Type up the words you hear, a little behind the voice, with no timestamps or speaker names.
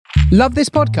Love this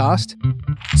podcast?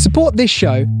 Support this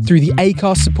show through the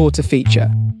Acast supporter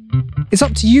feature. It's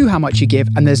up to you how much you give,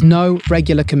 and there's no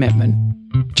regular commitment.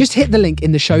 Just hit the link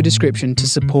in the show description to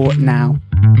support now.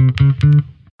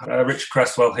 Richard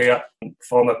Cresswell here,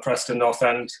 former Preston North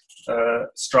End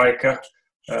striker.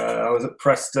 I was at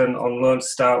Preston on loan to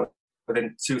start with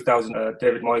in 2000.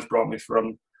 David Moyes brought me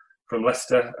from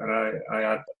Leicester, and I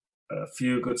had a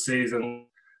few good seasons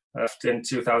in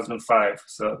 2005.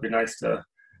 So it'd be nice to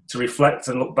reflect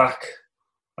and look back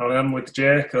on them with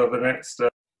Jake over the next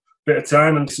bit of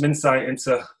time and some insight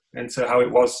into how it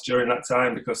was during that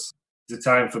time, because it's a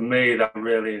time for me that I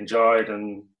really enjoyed,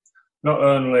 and not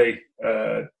only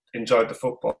enjoyed the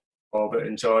football, but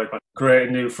enjoyed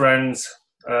creating new friends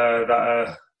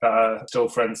that are still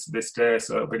friends to this day.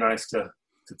 So it'll be nice to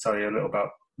tell you a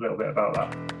little bit about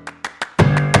that.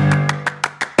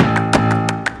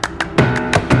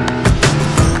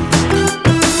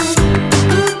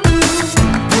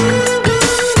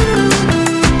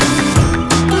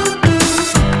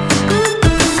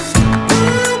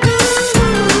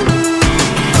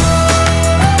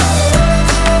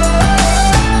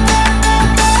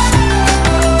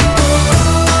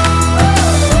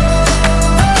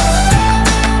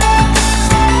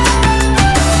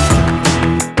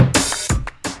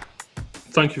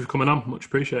 Thank you for coming on. Much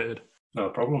appreciated. No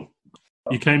problem.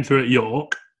 You came through at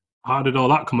York. How did all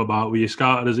that come about? Were you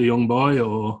scouted as a young boy,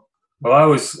 or? Well, I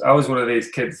was one of these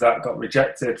kids that got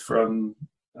rejected from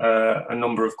a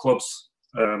number of clubs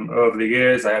over the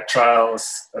years. I had trials,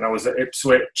 and I was at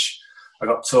Ipswich. I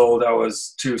got told I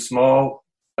was too small,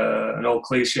 an old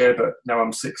cliche, but now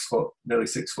I'm 6 foot, nearly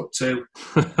 6'2".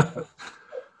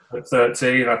 At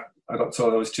 13, I got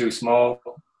told I was too small.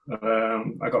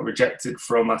 I got rejected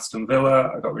from Aston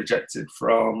Villa. I got rejected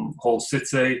from Hull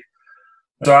City.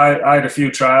 So I had a few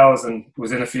trials and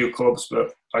was in a few clubs,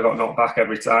 but I got knocked back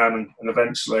every time. And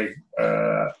eventually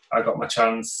I got my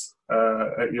chance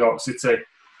at York City.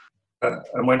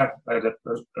 And when I had a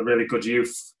really good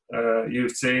youth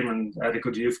team, and I had a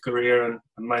good youth career, and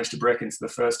managed to break into the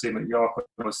first team at York when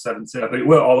I was 17. But it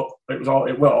weren't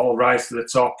all rise to the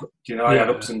top. You know, I had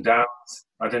ups and downs.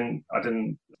 I didn't.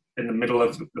 In the middle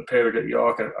of the period at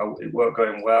York, it weren't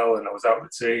going well, and I was out of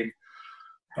the team.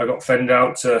 I got fenned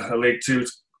out to a League Two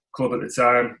club at the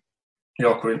time.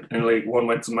 York were in League One,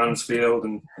 went to Mansfield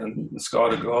and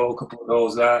scored a couple of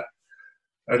goals there.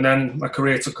 And then my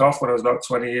career took off when I was about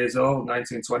 20 years old,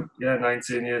 19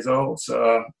 years old.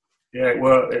 So, yeah, it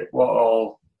weren't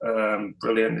all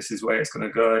brilliant. This is where it's going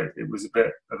to go. It was a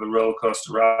bit of a roller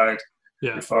coaster ride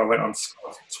before I went on to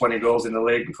score 20 goals in the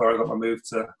league before I got my move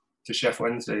to Sheff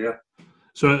Wednesday, yeah.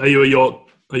 So are you a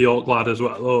York lad as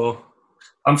well, or?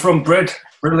 I'm from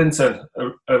Bridlington,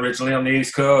 originally on the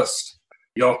East Coast.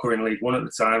 York were in League One at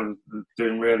the time,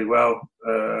 doing really well.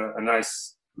 A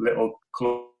nice little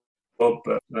club,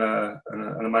 and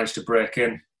I managed to break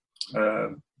in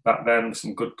back then with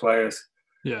some good players.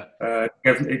 Yeah.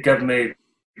 It gave me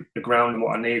the ground and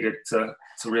what I needed to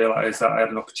realise that I had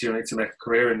an opportunity to make a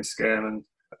career in this game.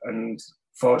 And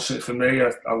fortunately for me,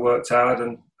 I worked hard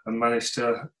and managed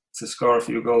to score a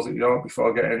few goals at York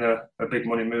before getting a big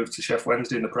money move to Sheff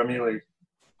Wednesday in the Premier League.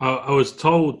 I was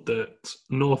told that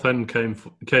North End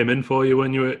came in for you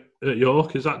when you were at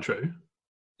York. Is that true?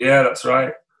 Yeah, that's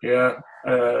right. Yeah.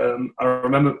 I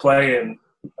remember playing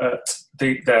at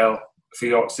Deepdale for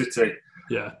York City.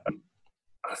 Yeah.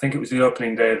 I think it was the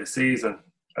opening day of the season.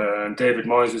 David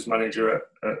Moyes was manager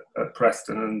at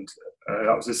Preston, and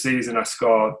that was the season I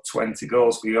scored 20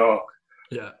 goals for York.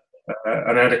 Yeah.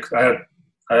 And I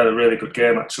had a really good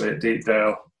game actually at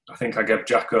Deepdale. I think I gave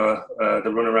Jacko the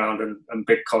runaround and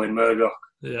big Colin Murdoch.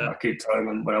 Yeah. I keep telling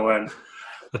him when I went.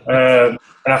 And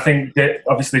I think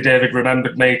obviously David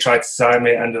remembered me, tried to sign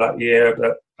me at the end of that year,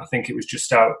 but I think it was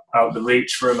just out of the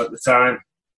reach for him at the time.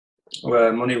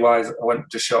 Where money-wise, I went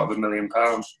just short of £1 million.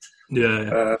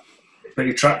 Yeah. But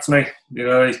he tracked me. You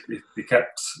know, he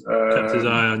kept his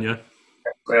eye on you.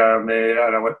 Kept his eye on me,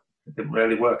 and it didn't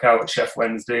really work out at Sheff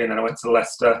Wednesday, and then I went to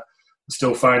Leicester,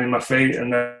 still finding my feet,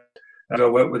 and then I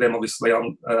worked with him obviously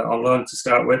on loan to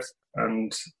start with,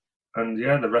 and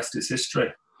yeah, the rest is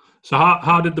history. So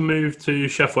how did the move to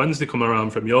Sheff Wednesday come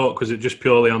around from York? Was it just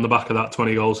purely on the back of that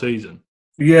 20-goal season?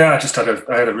 Yeah,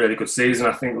 I had a really good season.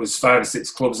 I think it was 5 or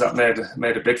 6 clubs that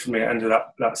made a bid for me at the end of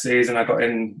that season. I got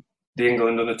in the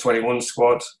England under-21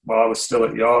 squad while I was still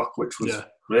at York, which was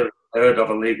really unheard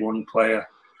of, a League One player.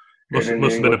 Must have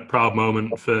been a proud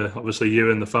moment for obviously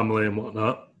you and the family and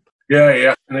whatnot.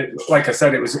 Yeah. And like I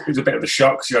said, it was a bit of a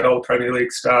shock because you had all Premier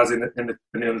League stars in the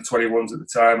under-21s at the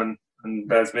time, and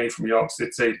there's me from York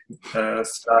City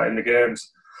starting the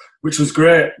games. which was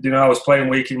great. You know, I was playing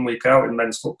week in, week out in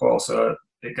men's football, so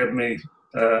it gave me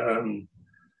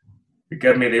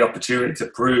the opportunity to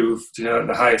prove, you know, at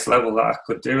the highest level that I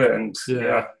could do it. And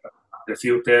yeah, a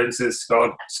few appearances,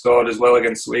 scored as well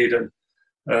against Sweden.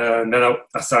 And then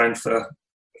I signed for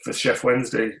Sheff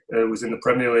Wednesday. It was in the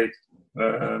Premier League.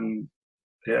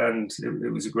 And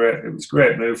it was a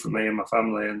great move for me and my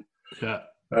family. And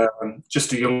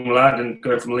just a young lad, and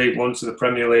going from League One to the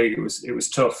Premier League, it was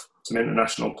tough. Some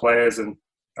international players, and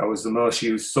I was the most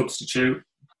used substitute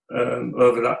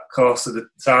over that course of the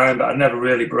time. But I never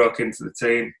really broke into the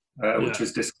team, which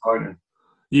was disappointing.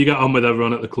 You got on with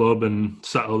everyone at the club and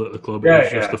settled at the club. It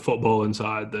was just the football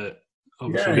inside that,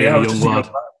 obviously, being a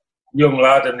young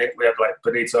lad, and we had like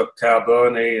Benito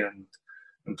Carboni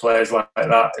and players like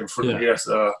that in front of you.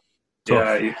 So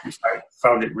you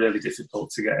found it really difficult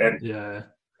to get in. Yeah.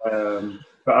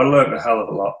 But I learned a hell of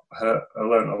a lot. I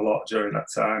learned a lot during that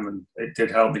time, and it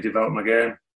did help me develop my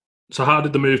game. So how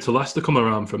did the move to Leicester come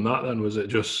around from that then? Was it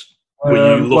just,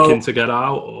 were you looking to get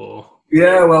out, or?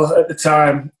 Yeah, well, at the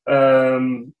time,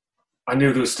 I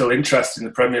knew there was still interest in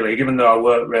the Premier League, even though I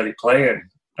weren't really playing.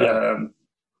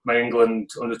 My England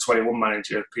under-21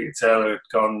 manager, Peter Taylor, had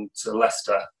gone to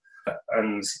Leicester,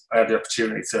 and I had the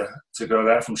opportunity to go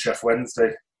there from Sheff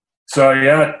Wednesday. So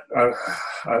yeah,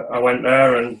 I went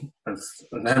there, and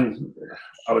then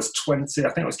I was 20. I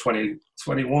think I was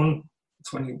 21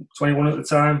 at the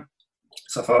time.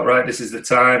 So I thought, right, this is the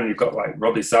time. You've got like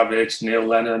Robbie Savage, Neil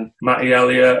Lennon, Matty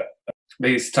Elliott,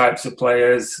 these types of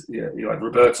players. You had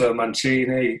Roberto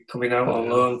Mancini coming out on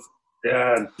loan.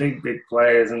 Yeah, and big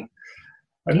players. And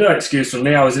no excuse for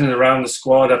me. I was in and around the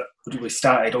squad. We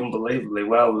started unbelievably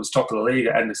well. We was top of the league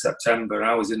at the end of September, and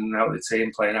I was in and out of the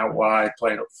team, playing out wide,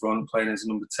 playing up front, playing as a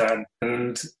number 10.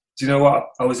 And do you know what?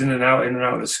 I was in and out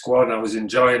of the squad, and I was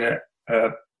enjoying it.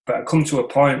 But I come to a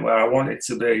point where I wanted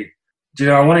to be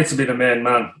the main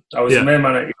man. I was the main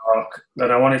man at York,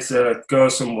 and I wanted to go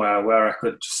somewhere where I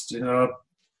could just,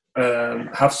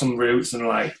 have some roots and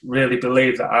like really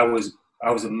believe that I was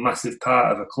a massive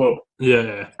part of a club.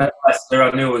 Yeah. At Leicester,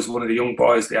 I knew I was one of the young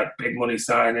boys. They had big money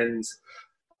signings.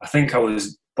 I think I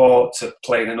was bought to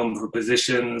play in a number of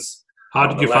positions. How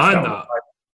did you find that?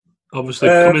 Obviously,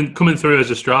 coming through as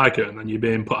a striker, and then you're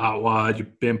being put out wide, you're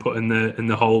being put in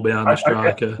the hole behind the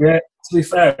striker. To be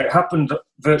fair, it happened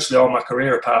virtually all my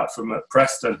career apart from at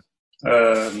Preston.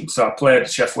 So I played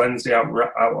Sheff Wednesday out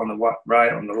on the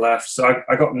right, on the left. So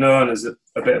I got known as a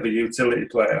bit of a utility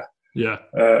player. Yeah.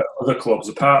 Other clubs,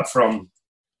 apart from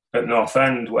at North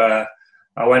End, where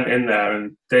I went in there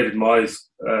and David Moyes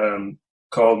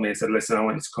called me and said, "Listen, I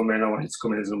want you to come in. I want you to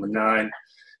come in as number 9.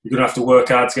 You're going to have to work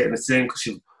hard to get in the team, because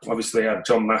you obviously had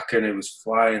John Macken, who was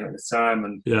flying at the time,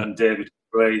 and David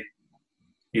Gray.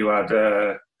 You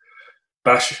had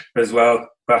Bash as well,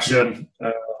 Basham.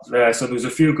 So there was a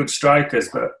few good strikers,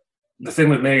 but the thing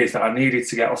with me is that I needed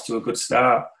to get off to a good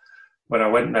start when I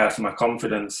went there for my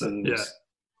confidence, and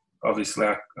obviously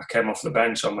I came off the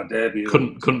bench on my debut.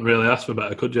 Couldn't really ask for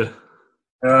better, could you?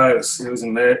 It was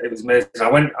amazing. I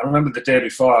remember the day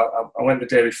before. I went the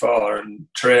day before and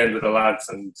trained with the lads,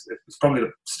 and it was probably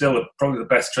the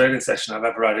best training session I've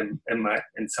ever had in my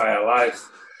entire life.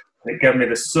 And it gave me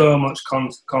so much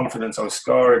confidence. I was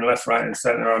scoring left, right, and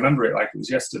centre. I remember it like it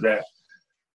was yesterday.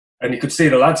 And you could see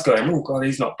the lads going, "Oh God,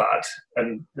 he's not bad."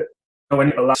 And when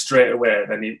you're the lad straight away,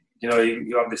 then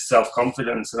you have this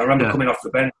self-confidence. And I remember coming off the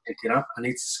bench thinking, "I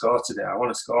need to score today. I want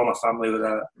to score. My family were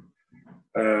there."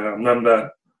 I remember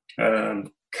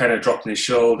Kenner dropping his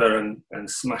shoulder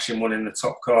and smashing one in the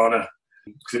top corner,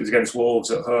 because it was against Wolves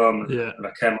at home. And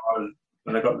I came on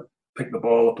and I picked the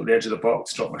ball up at the edge of the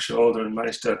box, dropped my shoulder, and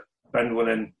managed to bend one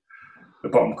in the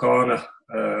bottom corner.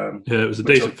 It was a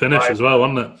decent finish as well,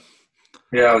 wasn't it?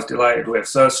 Yeah, I was delighted with.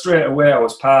 So straight away I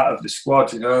was part of the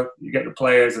squad. You get the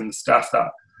players and the staff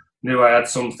that knew I had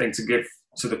something to give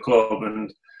to the club,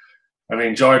 and I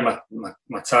enjoyed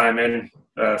my time in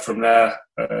from there.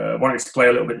 Wanted to play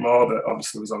a little bit more, but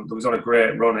obviously was on a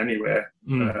great run anyway.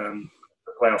 The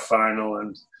playoff final,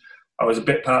 and I was a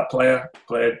bit part player.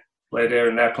 Played here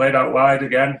and there. Played out wide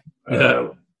again.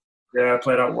 I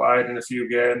played out wide in a few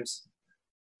games,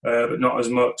 but not as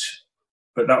much.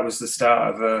 But that was the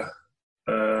start of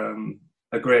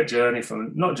a great journey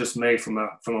from not just me, from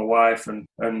a wife and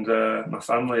my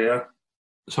family. Yeah.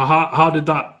 So how did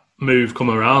that move come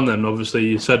around then? Obviously,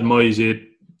 you said Moyes had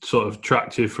sort of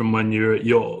tracked you from when you were at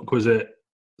York. Was it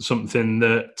something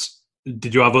that,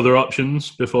 did you have other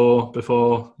options before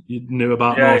you knew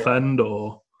about North End,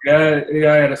 or? Yeah,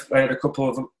 I had a couple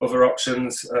of other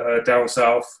options down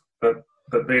south, but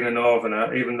being a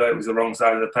Northerner, even though it was the wrong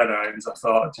side of the Pennines, I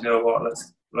thought, you know what,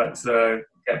 let's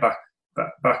get back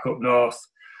up north.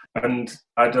 And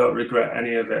I don't regret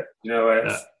any of it.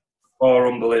 It's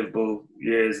 4 unbelievable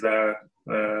years there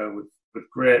with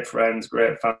great friends,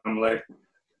 great family.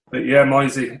 But yeah,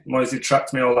 Moisey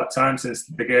tracked me all that time since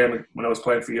the game when I was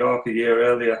playing for York a year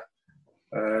earlier.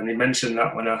 And he mentioned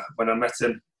that when I met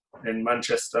him in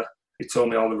Manchester, he told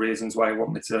me all the reasons why he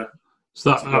wanted me to.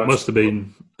 So that must have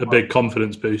been a big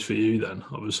confidence boost for you then,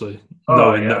 obviously,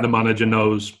 knowing that the manager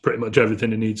knows pretty much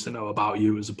everything he needs to know about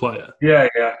you as a player. Yeah.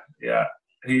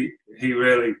 He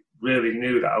really, really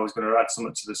knew that I was going to add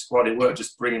something to the squad. He weren't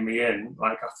just bringing me in.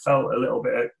 Like, I felt a little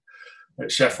bit at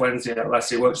Sheff Wednesday at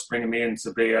Leicester, he weren't just bringing me in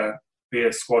to be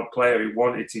a squad player. He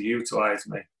wanted to utilise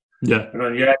me. Yeah. And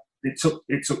then, it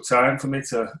took time for me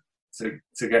to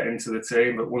get into the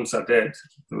team, but once I did,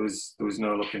 there was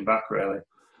no looking back, really.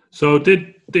 So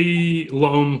did the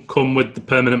loan come with the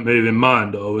permanent move in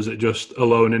mind, or was it just a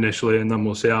loan initially and then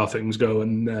we'll see how things go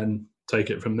and then take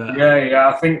it from there? Yeah.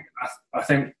 I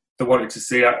think they wanted to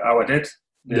see how I did.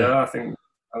 I think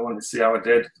I wanted to see how I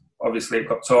did. Obviously, it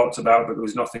got talked about, but there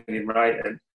was nothing in writing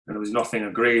and there was nothing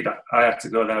agreed. I had to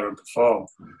go there and perform.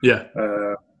 Yeah.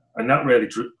 And that really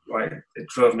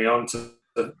drove me on to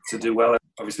do well.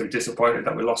 Obviously, disappointed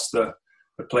that we lost the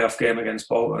playoff game against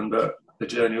Bolton, but the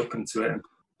journey up into it and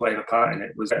playing a part in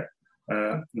it was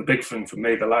the big thing for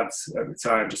me. The lads at the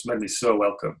time just made me so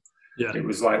welcome. Yeah. It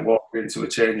was like walking into a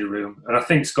changing room, and I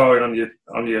think scoring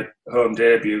on your home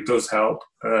debut does help.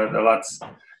 The lads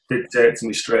did take to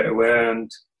me straight away,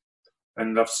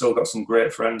 and I've still got some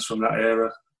great friends from that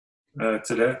era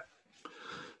today.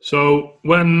 So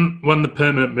when the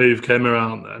permanent move came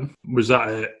around, then was that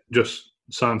it? Just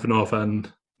signed for North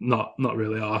End, not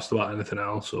really asked about anything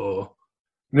else, or?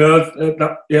 No,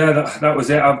 that was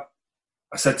it.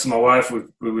 I said to my wife,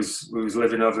 we was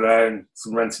living over there in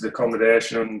some rented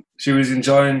accommodation, and she was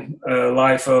enjoying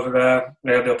life over there.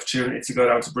 They had the opportunity to go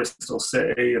down to Bristol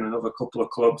City and another couple of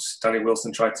clubs. Danny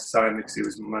Wilson tried to sign me because he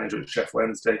was manager at Sheff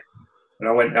Wednesday, and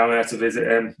I went down there to visit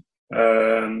him,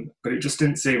 but it just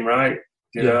didn't seem right.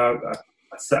 I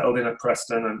settled in at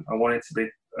Preston, and I wanted to be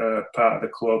part of the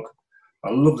club. I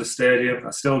love the stadium.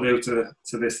 I still do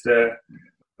to this day.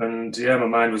 And my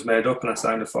mind was made up, and I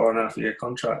signed a 4.5-year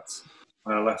contract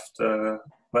when I left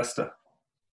Leicester.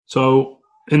 So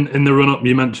in the run-up,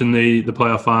 you mentioned the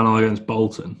playoff final against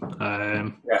Bolton.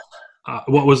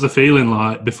 What was the feeling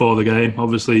like before the game?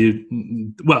 Obviously,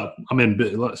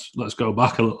 let's go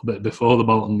back a little bit before the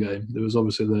Bolton game. There was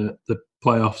obviously the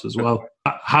playoffs as well.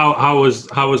 How was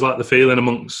like the feeling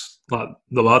amongst like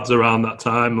the lads around that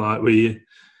time? Like,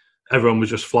 everyone was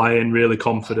just flying, really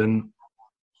confident.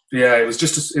 Yeah, it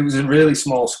was a really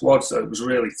small squad, so it was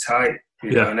really tight.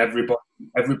 And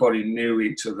everybody knew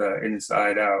each other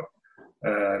inside out.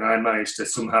 And I managed to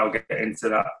somehow get into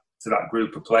that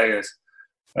group of players.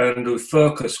 And the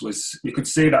focus was, you could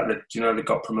see that they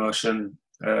got promotion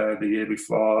the year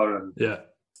before, and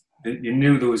you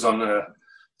knew there was on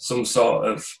some sort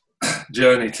of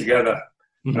journey together.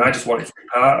 Mm-hmm. And I just wanted to be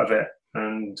part of it,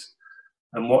 and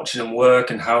watching them work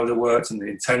and how they worked and the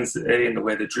intensity and the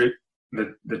way they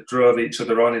drove each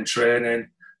other on in training,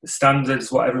 the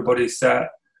standards, what everybody set,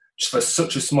 just for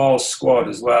such a small squad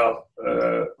as well,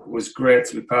 was great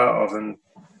to be part of. And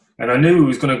I knew he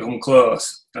was going to come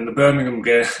close. And the Birmingham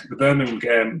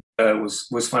game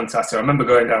was fantastic. I remember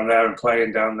going down there and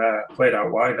playing down there. I played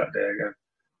out wide that day again,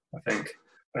 I think.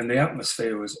 And the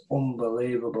atmosphere was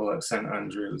unbelievable at St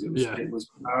Andrews. It was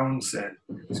bouncing.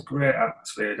 It was a great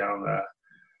atmosphere down there.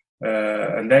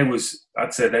 And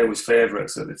I'd say they was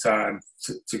favourites at the time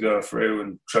to go through.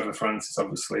 And Trevor Francis,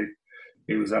 obviously,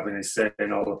 he was having his say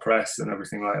in all the press and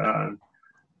everything like that.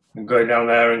 And going down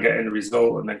there and getting the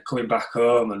result, and then coming back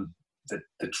home, and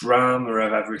the drama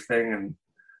of everything,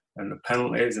 and the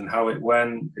penalties and how it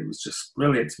went, it was just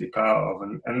brilliant to be part of.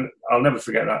 And I'll never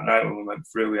forget that night when we went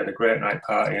through. We had a great night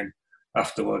partying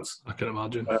afterwards. I can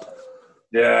imagine.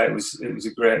 It was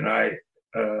a great night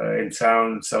in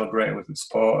town, celebrating with the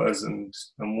supporters, and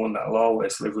one that'll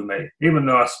always live with me. Even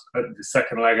though at the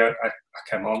second leg I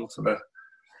came on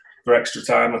for extra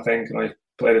time, I think, and I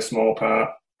played a small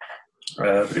part.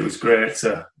 But it was great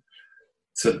to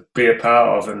be a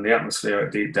part of, and the atmosphere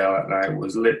at Deepdale that night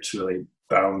was literally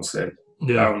bouncing.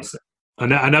 Bouncing.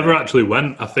 I never actually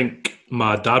went. I think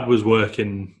my dad was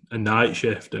working a night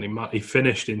shift, and he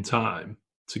finished in time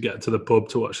to get to the pub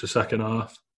to watch the second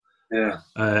half. Yeah.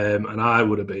 And I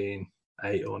would have been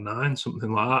 8 or 9,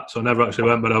 something like that. So I never actually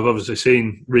went, but I've obviously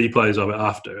seen replays of it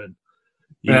after. And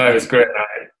it was a great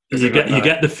night. You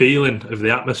get the feeling of the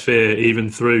atmosphere even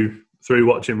through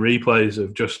watching replays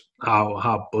of just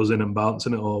how buzzing and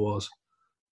bouncing it all was.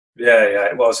 Yeah,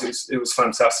 it was. It was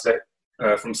fantastic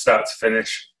from start to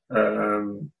finish,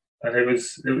 and it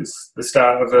was the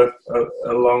start of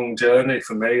a long journey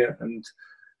for me, and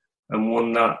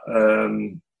one that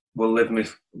will live me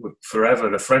forever.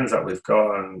 The friends that we've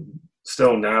got, and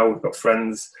still now we've got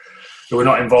friends who are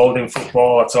not involved in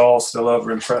football at all, still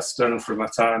over in Preston from my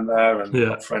time there, and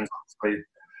got friends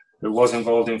who was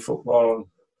involved in football.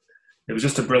 It was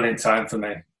just a brilliant time for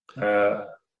me.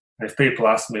 If people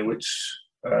ask me which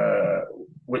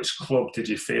club did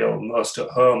you feel most at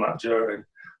home at during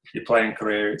your playing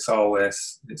career, it's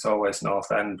always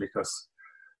North End, because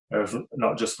of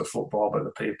not just the football but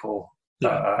the people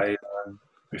that I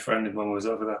befriended when I was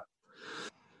over there.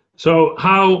 So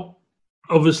how,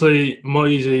 obviously,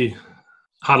 Moisey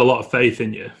had a lot of faith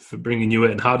in you for bringing you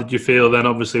in. How did you feel then,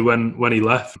 obviously, when he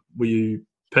left? Were you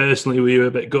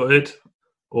a bit gutted,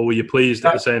 or were you pleased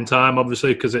at the same time,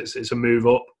 obviously, because it's a move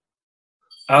up?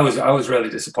 I was really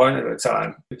disappointed at the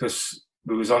time, because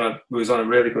we was on a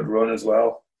really good run as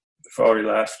well before he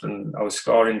left, and I was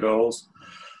scoring goals.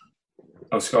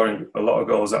 I was scoring a lot of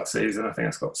goals that season. I think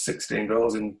I scored 16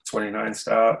 goals in 29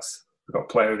 starts. I got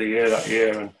Player of the Year that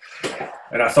year,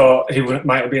 and I thought he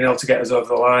might have been able to get us over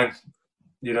the line,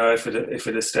 if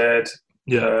it had stayed.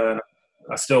 Yeah.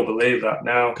 I still believe that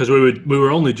now, because we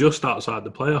were only just outside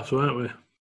the playoffs, weren't we?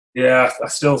 Yeah, I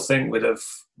still think we'd have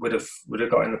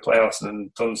got in the playoffs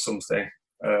and done something.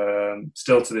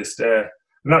 Still to this day,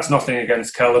 and that's nothing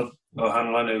against Callum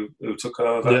O'Hanlon who took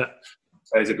over. Yeah,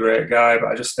 he's a great guy, but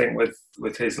I just think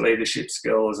with his leadership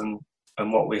skills and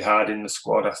what we had in the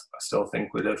squad, I still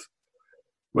think we'd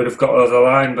have got over the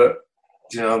line. But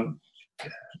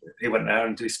he went there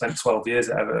and he spent 12 years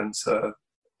at Everton, so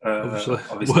obviously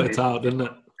worked out, didn't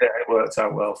it? Yeah, it worked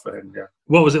out well for him. Yeah.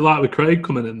 What was it like with Craig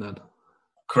coming in then?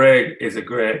 Craig is a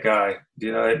great guy.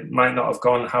 It might not have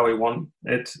gone how he wanted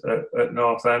at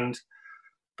North End,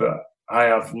 but I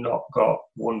have not got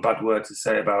one bad word to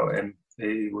say about him.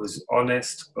 He was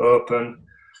honest, open,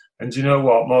 and you know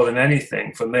what? More than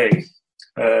anything, for me,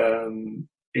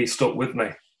 he stuck with me.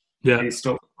 Yeah, he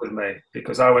stuck with me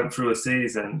because I went through a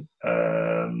season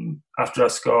after I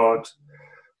scored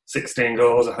 16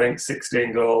 goals,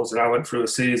 and I went through a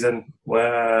season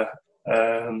where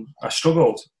I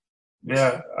struggled.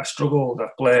 Yeah, I struggled.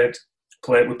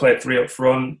 We played three up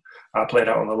front. I played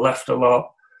out on the left a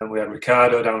lot, and we had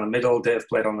Ricardo down the middle. Dave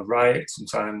played on the right.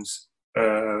 Sometimes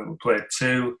we played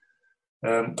two.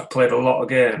 I played a lot of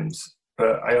games,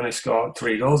 but I only scored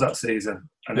 3 goals that season.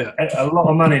 And a lot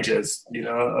of managers,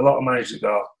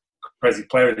 go crazy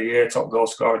Player of the Year, top goal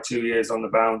scorer, 2 years on the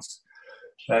bounce.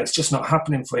 It's just not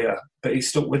happening for you. But he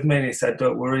stuck with me and he said,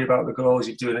 don't worry about the goals.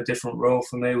 You're doing a different role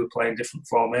for me. We're playing different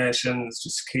formations.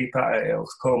 Just keep at it. It'll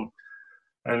come.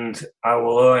 And I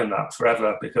will owe him that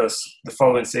forever, because the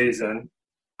following season,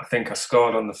 I think I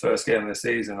scored on the first game of the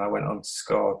season. I went on to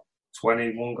score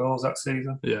 21 goals that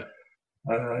season. Yeah.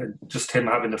 Just him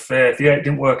having the faith. Yeah, it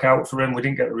didn't work out for him. We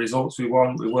didn't get the results we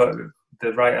want. We worked at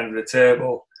the right end of the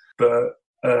table. But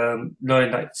knowing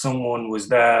that someone was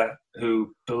there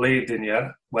who believed in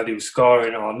you, whether he was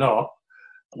scoring or not,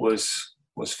 was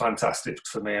fantastic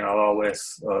for me, and I'll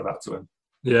always owe that to him.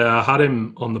 Yeah, I had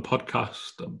him on the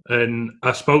podcast, and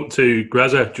I spoke to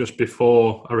Greza just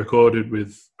before I recorded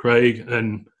with Craig,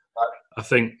 and I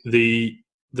think the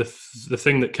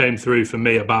thing that came through for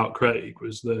me about Craig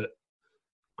was that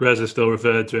Greza still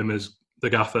referred to him as the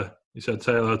gaffer. He said,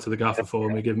 say hello to the gaffer for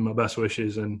me, give him my best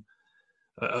wishes. And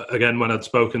again, when I'd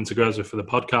spoken to Greza for the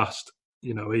podcast,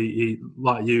 he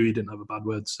like you, he didn't have a bad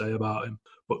word to say about him.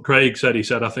 But Craig said,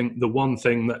 I think the one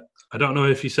thing that, I don't know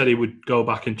if he said he would go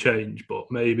back and change, but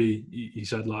maybe he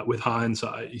said, like, with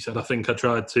hindsight, he said, I think I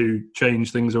tried to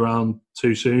change things around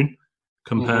too soon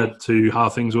compared to how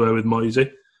things were with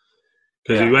Moisey.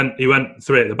 Because he went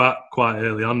 3 at the back quite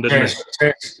early on, didn't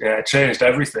he? It changed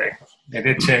everything. It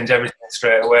did change everything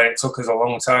straight away. It took us a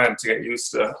long time to get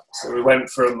used to. So we went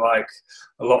from like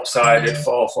a lopsided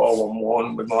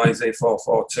 4-4-1-1 with Moisey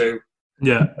 4-4-2.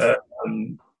 Yeah.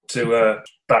 To a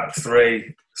back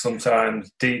 3,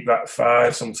 sometimes deep back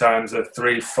 5, sometimes a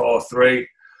 3-4-3,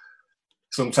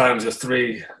 sometimes a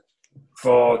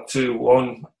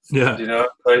 3-4-2-1. Yeah.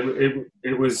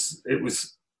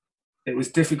 It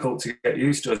was difficult to get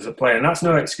used to as a player, and that's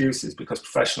no excuses, because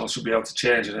professionals should be able to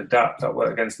change and adapt. That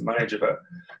work against the manager, but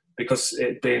because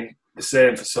it'd been the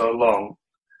same for so long,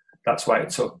 that's why it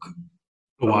took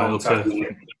a while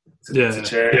to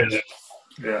change.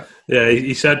 Yeah.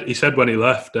 He said when he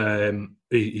left,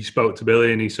 he spoke to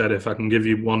Billy and he said, if I can give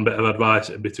you one bit of advice,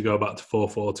 it'd be to go back to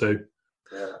 4-4-2.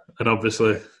 And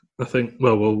obviously, I think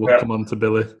we'll come on to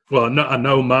Billy. Well, I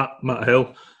know Matt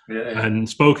Hill. and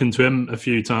spoken to him a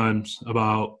few times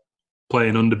about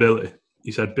playing under Billy.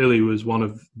 He said Billy was one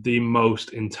of the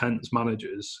most intense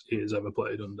managers he has ever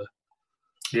played under.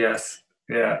 Yes,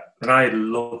 yeah, and I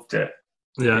loved it.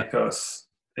 Yeah, because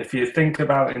if you think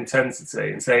about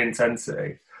intensity and say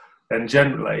intensity, then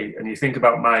generally, and you think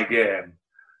about my game,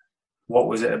 what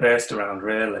was it based around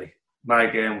really? My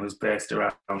game was based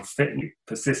around fitness,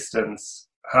 persistence,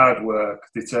 hard work,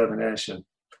 determination.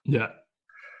 Yeah.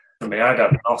 For me, I'd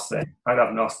have nothing. I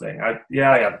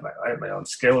had my own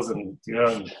skills and, you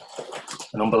know,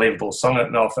 an unbelievable song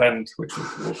at North End, which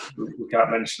we can't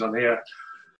mention on here.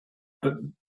 But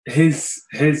his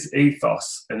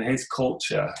ethos and his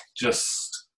culture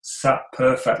just sat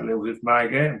perfectly with my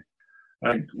game.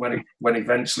 And when he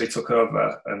eventually took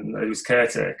over and he was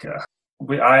caretaker,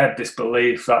 I had this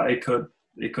belief that he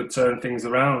could turn things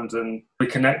around, and we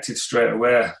connected straight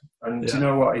away. And you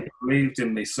know what? He believed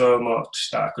in me so much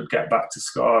that I could get back to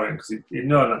scoring, because he'd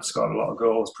known I'd scored a lot of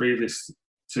goals previous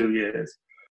 2 years.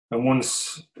 And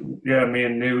once, me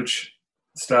and Nuge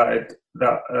started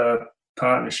that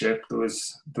partnership, there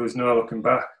was no looking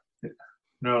back.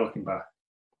 No looking back.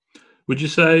 Would you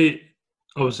say,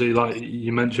 obviously, like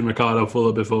you mentioned Ricardo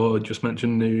Fuller before, just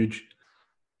mentioned Nuge,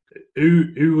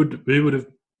 who would have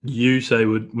you say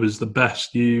was the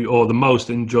best or the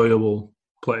most enjoyable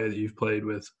player that you've played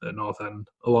with at North End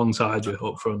alongside you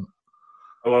up front?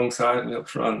 Alongside me up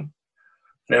front,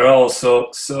 they're all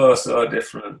so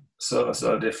different,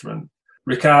 so different.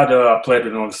 Ricardo, I played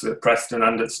with him obviously at Preston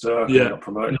and at Stoke. Yeah, got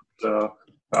promoted, so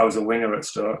I was a winger at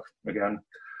Stoke again.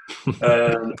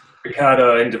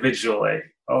 Ricardo individually,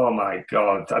 oh my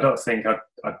God, I don't think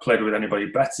I'd played with anybody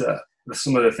better.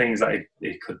 Some of the things that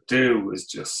he could do was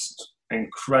just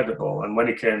incredible. And when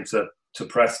he came to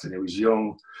Preston, he was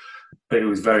young, but he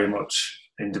was very much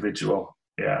individual.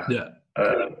 Yeah.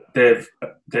 Dave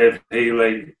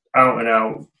Healy, out and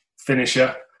out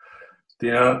finisher.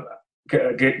 You know,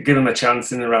 give him a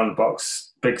chance in and around the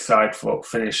box, big side foot,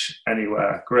 finish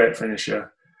anywhere, great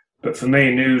finisher. But for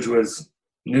me, Nuge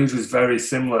was very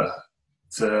similar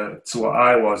to what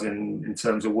I was in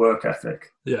terms of work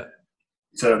ethic,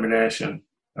 determination,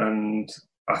 and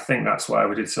I think that's why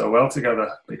we did so well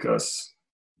together, because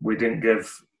we didn't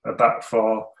give a back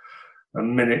four a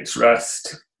minute's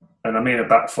rest. And I mean a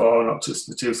back four, not just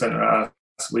the two centre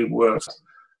halves. We worked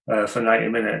for 90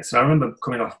 minutes. And I remember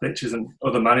coming off pitches and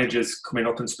other managers coming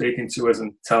up and speaking to us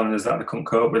and telling us that they couldn't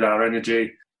cope with our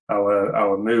energy,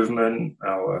 our movement,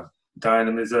 our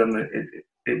dynamism.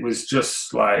 It was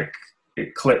just like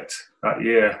it clicked that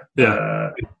year.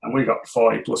 And we got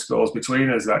 40 plus goals between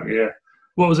us that year.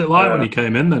 What was it like when he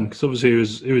came in then? Because obviously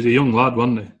he was a young lad,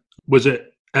 wasn't he? Was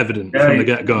it evident from the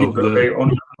get-go?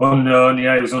 Unknown, he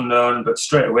was unknown, but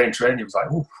straight away in training he was like,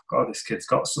 oh God, this kid's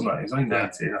got something. He was only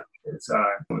 19 at the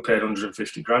time. We paid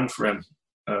 150 grand for him.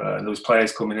 And there was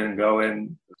players coming in and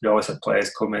going. You always had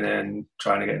players coming in,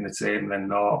 trying to get in the team, and then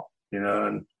not, you know.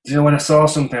 And when I saw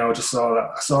something, I just saw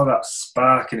that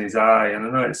spark in his eye. And I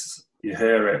know you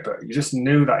hear it, but you just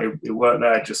knew that he weren't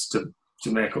there just to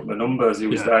make up the numbers. He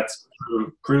was there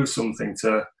to prove something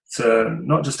to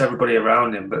not just everybody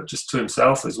around him, but just to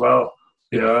himself as well.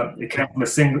 You know, he came from a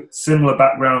similar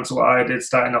background to what I did,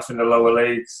 starting off in the lower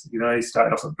leagues. You know, he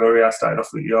started off at Bury, I started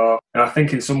off at York. And I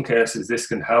think in some cases this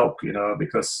can help, you know,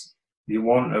 because you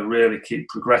want to really keep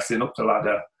progressing up the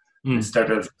ladder instead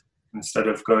of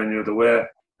going the other way.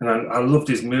 And I loved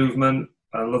his movement.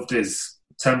 I loved his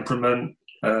temperament,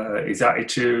 his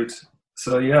attitude.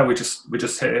 So yeah, we just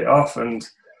hit it off, and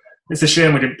it's a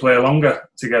shame we didn't play longer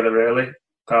together, really,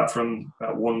 apart from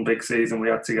that one big season we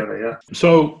had together. Yeah.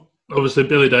 So obviously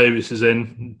Billy Davies is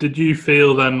in. Did you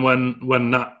feel then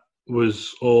when that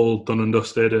was all done and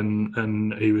dusted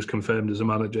and he was confirmed as a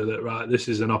manager that this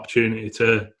is an opportunity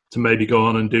to maybe go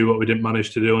on and do what we didn't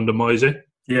manage to do under Moisey?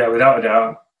 Yeah, without a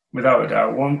doubt.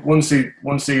 Once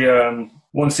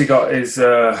he got his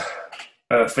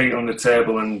feet on the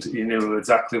table and he knew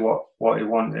exactly what he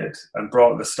wanted, and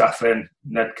brought the staff in,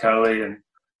 Ned Kelly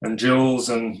and Jules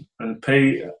and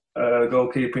Pete,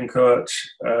 goalkeeping coach,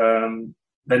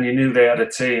 then you knew they had a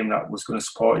team that was going to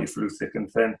support you through thick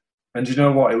and thin. And you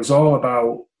know what? It was all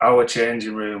about our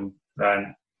changing room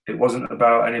then. It wasn't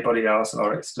about anybody else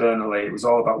or externally. It was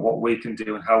all about what we can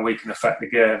do and how we can affect the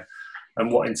game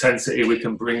and what intensity we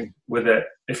can bring with it.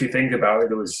 If you think about it,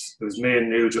 there was me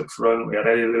and Nuge up front. We had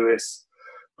Eddie Lewis,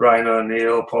 Brian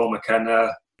O'Neill, Paul McKenna.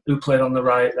 Who played on the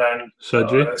right then?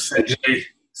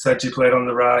 Sedgy played on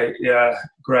the right. Yeah,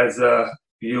 Greza,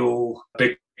 Yule,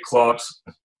 Big Claude,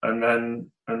 and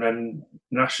then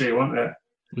Nashi, wasn't it?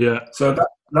 Yeah. So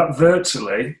that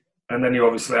virtually, and then you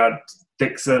obviously had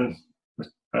Dixon,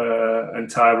 and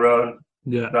Tyrone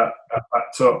Yeah. that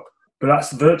backed up. But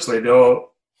that's virtually the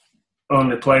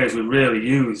only players we really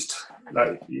used.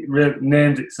 Like, it really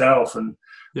named itself, and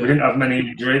we didn't have many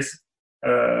injuries.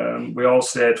 We all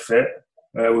stayed fit.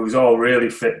 We was all really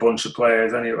fit bunch of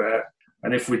players anyway.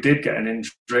 And if we did get an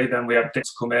injury, then we had Dick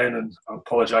come in, and I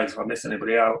apologise if I miss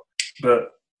anybody out.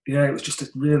 But yeah, it was just a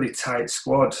really tight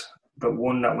squad, but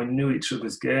one that we knew each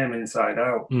other's game inside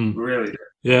out. Really.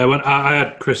 Yeah, when I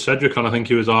had Chris Sedgwick on, I think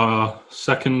he was our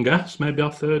second guest, maybe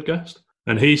our third guest.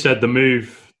 And he said the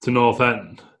move to North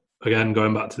End, again,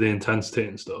 going back to the intensity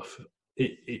and stuff,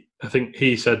 I think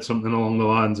he said something along the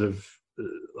lines of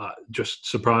like, just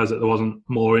surprised that there wasn't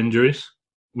more injuries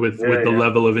with the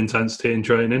level of intensity in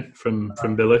training from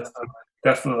Billy.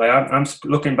 Definitely. I'm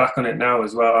looking back on it now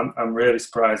as well. I'm really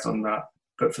surprised on that.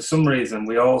 But for some reason,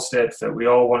 we all stayed fit. We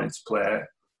all wanted to play.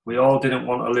 We all didn't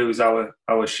want to lose our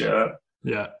shirt.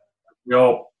 Yeah. We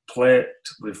all played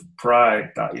with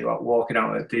pride that you are walking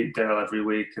out at Deepdale every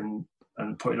week and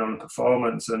putting on a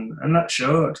performance, and that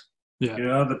showed. Yeah. You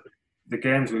know, the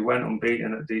games we went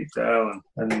unbeaten at Deepdale,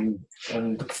 and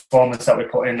the performance that we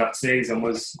put in that season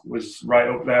was right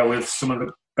up there with some of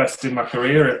the best in my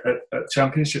career at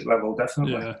championship level,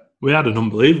 definitely. Yeah. We had an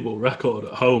unbelievable record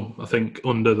at home, I think,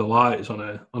 under the lights on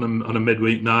a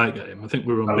midweek night game. I think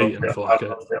we were unbeaten for like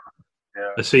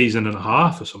a season and a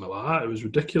half or something like that. It was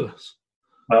ridiculous.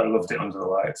 I loved it under the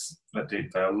lights at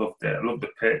Deepdale. I loved it. I loved the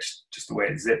pitch, just the way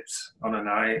it zipped on a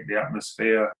night, the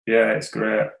atmosphere. Yeah, it's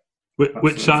great.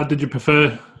 Which side did you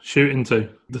prefer shooting to?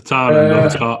 The town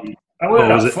and the Cop? I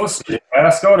wasn't that fussed. I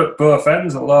scored at both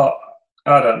ends a lot.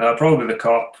 I don't know, probably the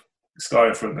Cop.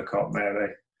 Scoring from the Cop,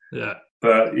 maybe. Yeah.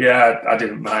 But yeah, I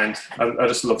didn't mind. I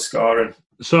just loved scoring.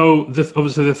 So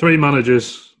obviously the three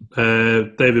managers,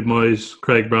 David Moyes,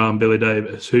 Craig Brown, Billy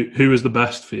Davies. Who was the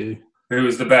best for you? Who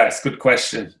was the best? Good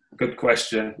question.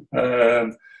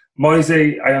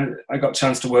 Moisey, I got a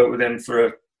chance to work with him for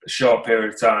a short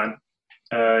period of time.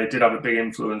 He did have a big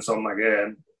influence on my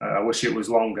game. I wish it was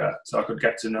longer so I could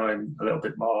get to know him a little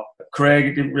bit more. Craig,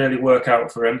 it didn't really work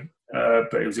out for him,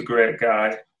 but he was a great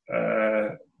guy.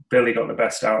 Billy got the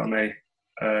best out of me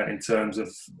in terms of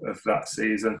that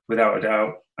season, without a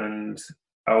doubt. And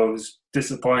I was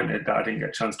disappointed that I didn't get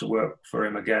a chance to work for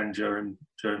him again during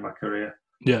my career.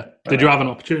 Yeah. Did you have an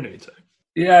opportunity to?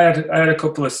 Yeah, I had a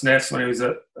couple of sniffs when he was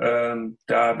at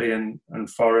Derby and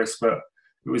Forest, but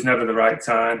it was never the right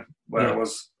time where I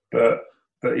was. But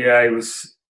yeah,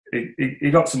 he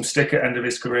got some stick at the end of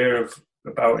his career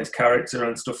about his character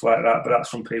and stuff like that. But that's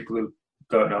from people who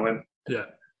don't know him. Yeah.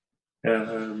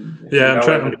 I'm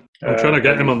trying to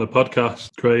get him on the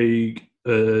podcast. Craig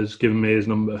has given me his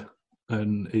number,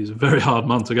 and he's a very hard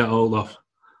man to get hold of.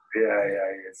 Yeah, he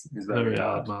is. He's very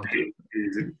hard man.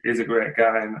 He's a great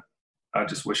guy, and I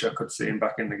just wish I could see him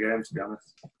back in the game, to be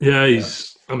honest. Yeah,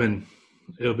 I mean,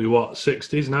 he'll be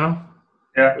 60s now?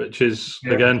 Yeah. Which is,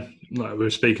 again, like we were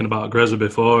speaking about Grezza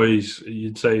before,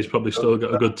 you'd say he's probably still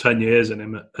got a good 10 years in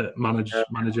him at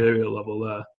managerial level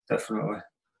there. Definitely.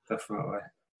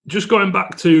 Just going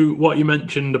back to what you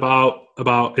mentioned about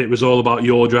it was all about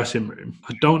your dressing room.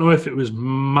 I don't know if it was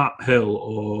Matt Hill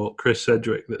or Chris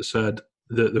Sedgwick that said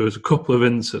that there was a couple of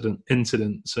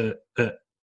incidents at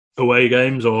away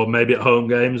games or maybe at home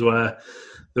games where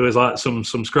there was like some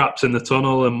scraps in the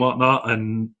tunnel and whatnot.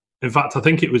 And in fact, I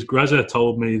think it was Grezza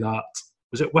told me that,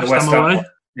 was it West Ham away?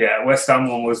 Yeah, West Ham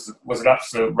one was an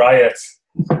absolute riot.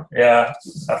 Yeah,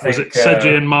 I think. Was it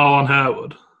Sedgy and Marlon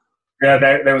Harewood? Yeah,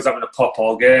 they was having a pop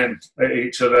all game at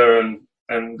each other,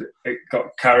 and it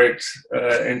got carried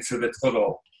into the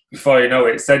tunnel. Before you know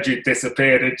it, Sedgy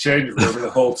disappeared in change room and the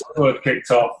whole tunnel had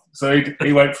kicked off. So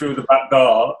he went through the back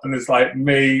door, and there's like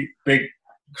me, big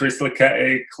Chris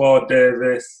Lucchetti, Claude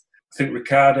Davis. I think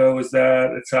Ricardo was there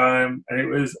at the time, and it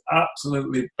was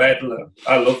absolutely bedlam.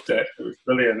 I loved it. It was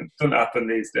brilliant. It doesn't happen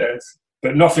these days.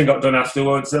 But nothing got done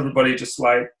afterwards. Everybody just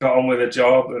like got on with a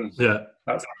job, and that's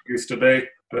how it used to be.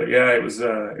 But yeah, it was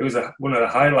one of the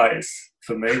highlights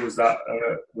for me was that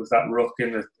ruck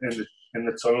in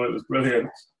the tunnel. It was brilliant.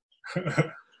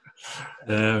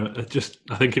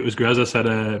 I think it was Grezza said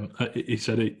he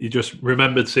said he just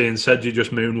remembered seeing Sedgy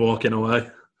just moonwalking away.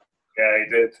 Yeah, he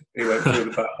did. He went through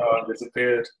the back door and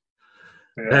disappeared.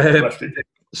 Yeah,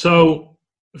 so,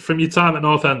 from your time at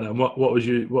North End, then, what was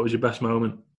your best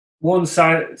moment? One,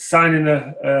 signing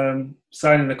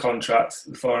the contract,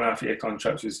 the 4.5 year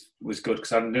contract was good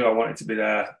because I knew I wanted to be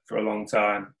there for a long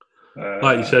time.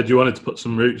 Like you said, you wanted to put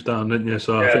some roots down, didn't you?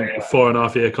 So I think a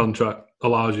 4.5 year contract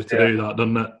allows you to do that,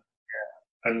 doesn't it?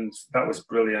 Yeah, and that was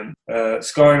brilliant.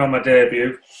 Scoring on my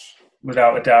debut,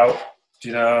 without a doubt.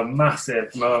 a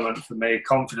massive moment for me,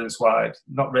 confidence-wise.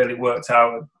 Not really worked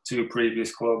out at 2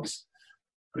 previous clubs,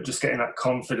 but just getting that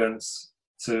confidence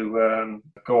to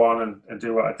go on and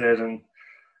do what I did. And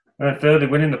then thirdly,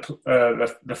 winning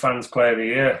the Fans Player of the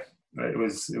Year. It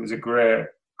was a great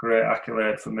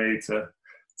accolade for me to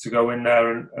go in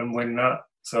there and win that.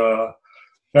 So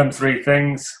them 3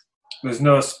 things. There's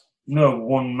no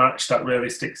one match that really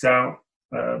sticks out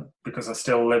because I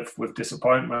still live with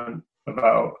disappointment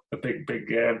about a big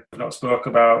game I've not spoke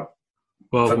about.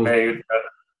 Well, for me,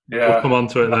 we'll come on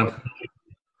to it then.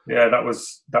 Yeah, that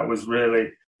was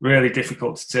really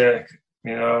difficult to take,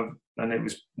 and it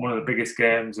was one of the biggest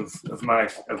games of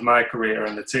my career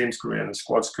and the team's career and the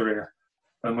squad's career.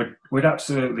 And we'd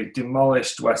absolutely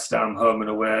demolished West Ham home and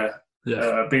away.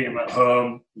 Yeah. Beat them at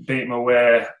home, beat them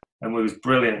away, and we was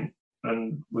brilliant.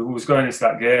 And we was going into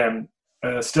that game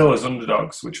still as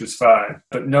underdogs, which was fine.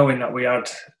 But knowing that we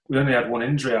only had one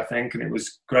injury, I think, and it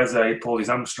was Greza. He pulled his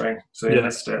hamstring, so he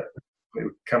missed it.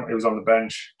 He was on the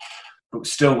bench, but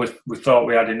still, we thought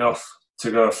we had enough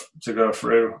to go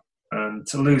through. And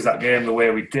to lose that game the way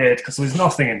we did, because there was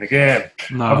nothing in the game.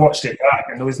 No. I watched it back,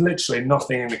 and there was literally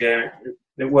nothing in the game.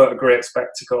 It weren't a great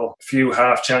spectacle. A few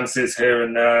half chances here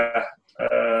and there,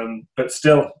 but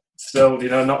still,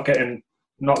 not getting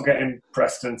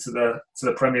Preston to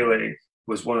the Premier League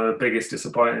was one of the biggest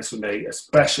disappointments for me,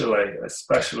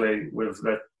 especially with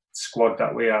the squad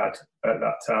that we had at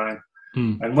that time.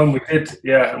 And when we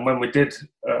did,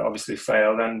 obviously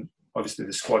fail, then obviously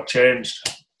the squad changed.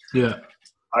 Yeah.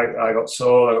 I got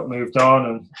sold, I got moved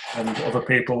on, and other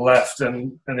people left,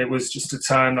 and it was just a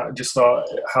time that I just thought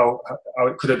how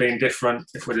it could have been different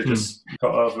if we'd have just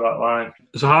got over that line.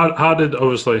 So how did,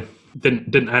 obviously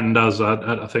didn't end as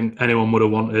I think anyone would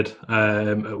have wanted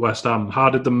at West Ham. How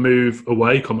did the move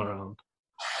away come around?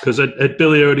 Because had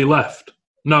Billy already left?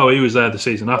 No, he was there the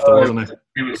season after, wasn't he?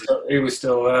 He was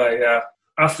still there, yeah.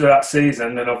 After that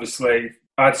season, then obviously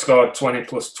I'd scored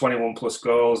 21 plus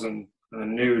goals, and I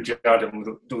knew Jad, and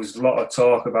there was a lot of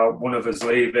talk about one of us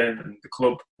leaving and the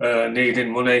club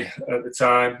needing money at the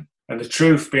time. And the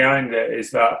truth behind it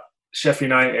is that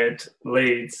Sheffield United,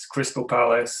 Leeds, Crystal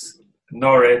Palace,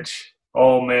 Norwich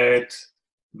all made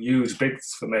huge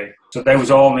bids for me. So they was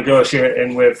all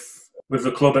negotiating with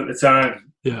the club at the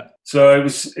time. Yeah. So it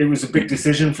was a big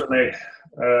decision for me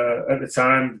at the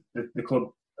time. The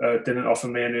club didn't offer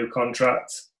me a new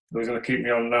contract. They was going to keep me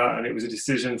on that, and it was a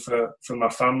decision for my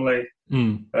family,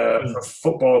 from a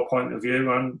football point of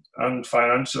view and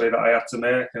financially, that I had to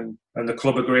make. And the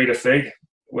club agreed a fee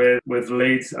with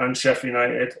Leeds and Sheffield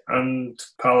United and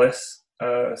Palace.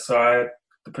 So I had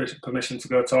the permission to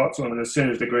go talk to them. And as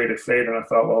soon as they agreed a fee, then I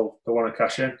thought, well, they want to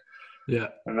cash in. Yeah.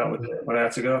 And that was it when I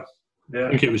had to go. Yeah. I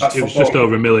think it was just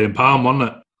over £1 million, wasn't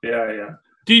it? Yeah.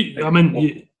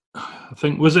 I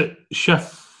think, was it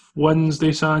Chef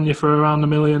Wednesday signed you for around $1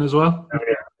 million as well?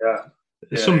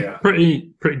 Yeah.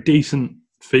 Pretty decent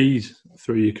fees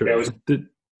through your career.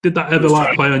 Did that ever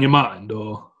play on your mind,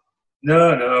 or?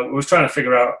 No. We was trying to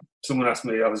figure out. Someone asked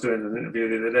me. I was doing an interview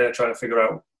the other day, trying to figure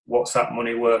out what's that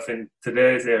money worth in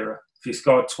today's era. If you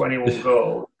scored 21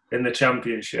 goals in the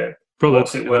Championship, probably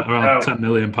what's it worth around now? £10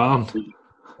 million.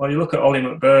 Well, you look at Ollie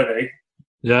McBurney,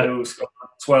 yeah, who scored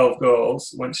 12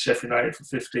 goals, went to Sheffield United for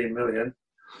 15 million.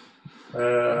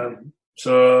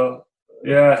 So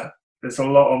yeah, it's a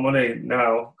lot of money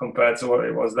now compared to what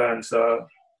it was then. So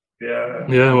yeah.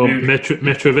 Yeah, well,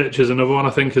 Mitrovic is another one. I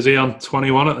think, is he on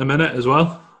 21 at the minute as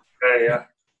well? Yeah.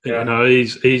 You know,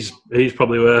 he's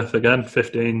probably worth again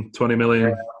 15, 20 million.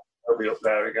 Yeah, he'll be up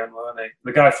there again, won't he?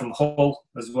 The guy from Hull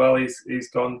as well. He's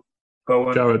gone.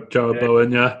 Bowen. Jared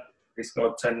Bowen, yeah. He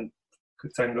scored 10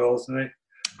 goals, didn't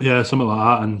he? Yeah, something like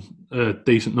that, and a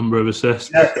decent number of assists.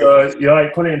 Yeah,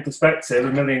 so put it in perspective,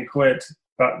 £1 million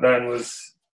back then it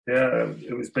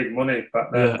was big money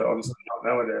back then, but obviously not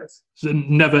nowadays. So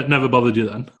never bothered you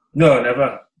then? No,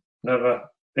 never.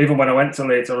 Even when I went to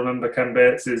Leeds, I remember Ken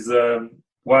Bates'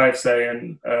 wife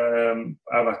saying,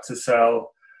 I've had to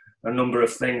sell a number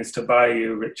of things to buy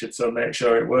you, Richard, so make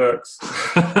sure it works.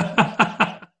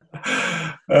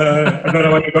 And then I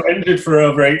went and got injured for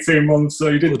over 18 months, so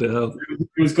it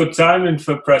was good timing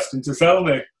for Preston to sell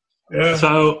me. Yeah.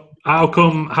 So how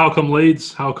come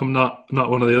Leeds? How come not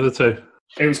one of the other two?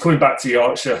 It was coming back to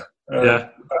Yorkshire. My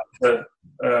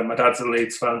dad's a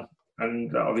Leeds fan,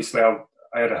 and obviously I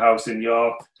had a house in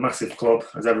York, massive club,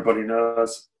 as everybody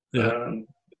knows. Yeah. And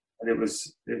it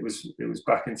was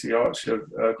back into Yorkshire.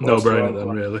 No brainer then,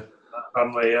 really.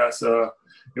 Family, yeah. So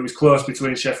it was close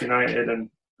between Sheffield United and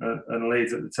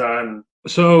Leeds at the time.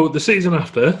 So the season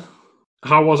after,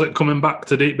 how was it coming back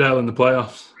to Deepdale in the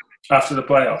playoffs? After the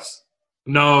playoffs?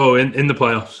 No, in the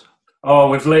playoffs. Oh,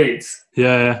 with Leeds.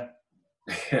 Yeah.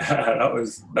 Yeah, that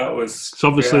was. So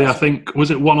obviously, yeah. I think,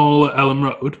 was it 1-1 at Ellen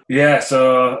Road? Yeah,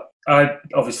 so I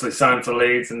obviously signed for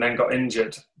Leeds and then got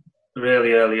injured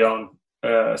really early on.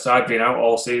 So I'd been out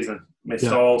all season, missed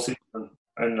all season,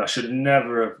 and I should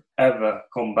never have ever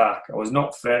come back. I was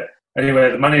not fit. Anyway,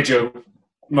 the manager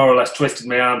more or less twisted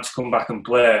my arm to come back and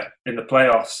play in the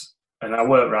playoffs, and I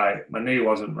weren't right. My knee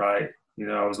wasn't right. You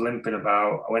know, I was limping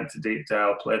about. I went to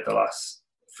Deepdale, played the last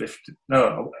 50.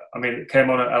 No, I mean, it came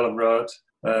on at Ellen Road,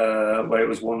 where it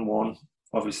was 1-1.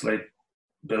 Obviously,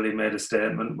 Billy made a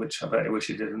statement, which I bet he wish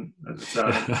he didn't at the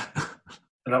time.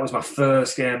 And that was my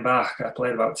first game back. I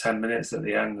played about 10 minutes at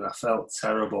the end, and I felt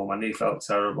terrible. My knee felt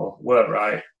terrible. Weren't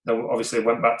right. Then obviously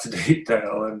went back to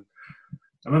Deepdale, and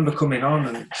I remember coming on,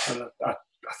 and I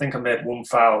think I made one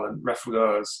foul, and referee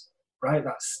goes, "Right,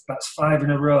 that's 5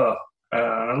 in a row." And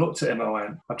I looked at him, I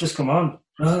went, "I've just come on."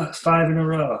 "No, that's 5 in a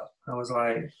row." I was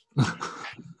like,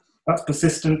 "That's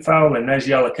persistent fouling. There's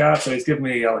your yellow card." So he's given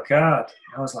me a yellow card.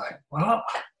 I was like, "What?"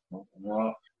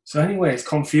 So anyway, it's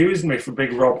confused me for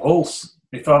big Rob Hulse.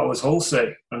 He thought it was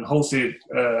Hulsey, and Hulsey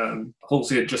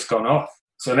had just gone off.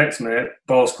 So next minute,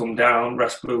 ball's come down,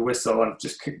 ref blew whistle, and I've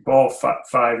just kicked ball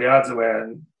 5 yards away,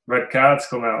 and red cards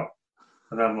come out.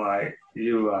 And I'm like,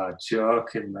 "You are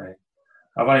joking me.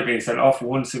 I've only been sent off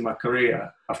once in my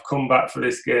career. I've come back for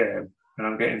this game, and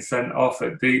I'm getting sent off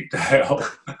at Deepdale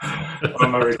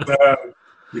on my return.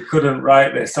 You couldn't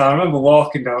write this." So I remember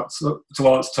walking down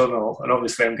towards Tunnel, and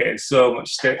obviously I'm getting so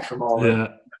much stick from all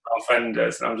the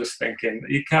offenders, and I'm just thinking,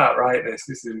 you can't write this.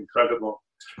 This is incredible.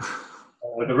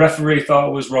 The referee thought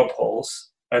it was Rob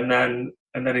Hulse, and then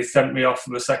he sent me off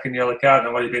for the second yellow card, and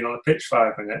I've only been on the pitch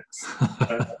 5 minutes.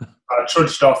 I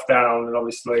trudged off down, and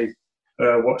obviously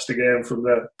watched the game from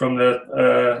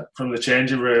the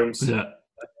changing rooms.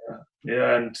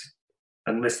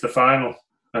 And missed the final,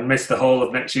 and missed the whole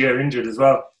of next year injured as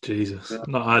well. Jesus,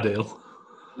 not ideal.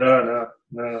 No.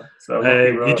 So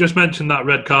you just mentioned that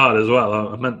red card as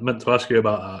well. I meant to ask you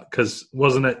about that, because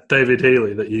wasn't it David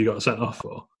Healy that you got sent off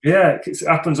for? Yeah, it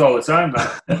happens all the time.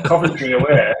 That Coventry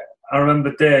away, I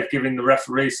remember Dave giving the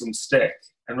referee some stick,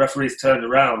 and referees turned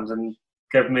around and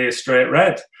gave me a straight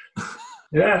red.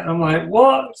 Yeah, I'm like,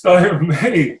 what? Sorry,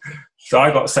 me. So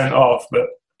I got sent off, but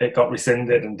it got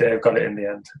rescinded, and Dave got it in the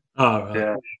end. Oh, right.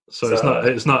 Yeah. So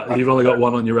it's not. You've only got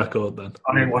one on your record then.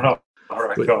 I mean, one on my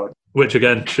record. Which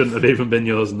again shouldn't have even been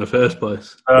yours in the first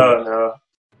place. Oh no.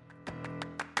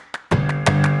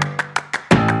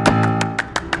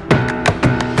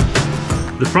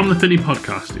 The From the Finney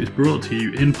podcast is brought to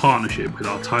you in partnership with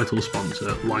our title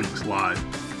sponsor, Lancs Live.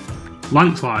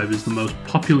 Lancs Live is the most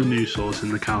popular news source in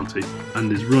the county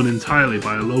and is run entirely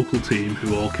by a local team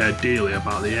who all care dearly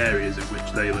about the areas in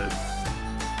which they live.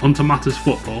 Onto matters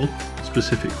football,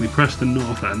 specifically Preston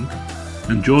North End,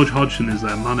 and George Hodgson is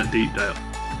their man at Deepdale.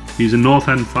 He's a North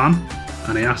End fan,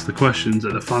 and he asks the questions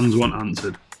that the fans want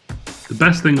answered. The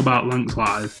best thing about Lancs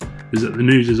Live is that the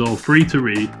news is all free to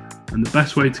read, and the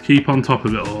best way to keep on top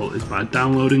of it all is by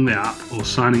downloading the app or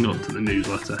signing up to the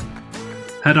newsletter.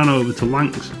 Head on over to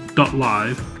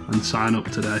lancs.live and sign up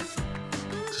today.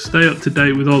 To stay up to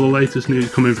date with all the latest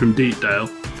news coming from Deepdale,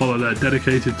 follow their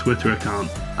dedicated Twitter account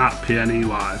 @PNE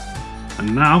Live.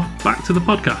 And now, back to the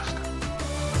podcast.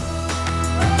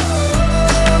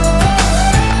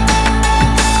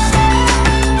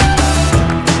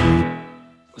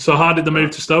 So how did the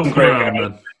move to Stoke come around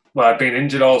then? Well, I'd been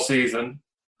injured all season.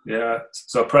 Yeah,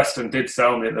 so Preston did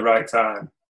sell me at the right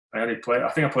time. I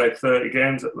think I played 30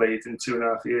 games at Leeds in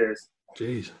 2.5 years.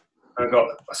 Jeez. I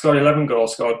scored 11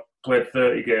 goals, played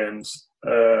 30 games.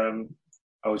 I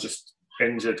was just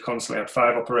injured constantly. I had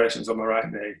 5 operations on my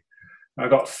right knee. I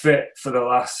got fit for the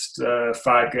last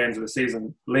 5 games of the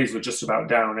season. Leeds were just about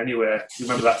down anyway. You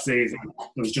remember that season?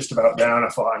 It was just about down. I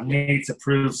thought, I need to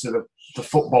prove to the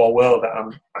football world that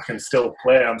I can still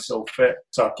play. I'm still fit.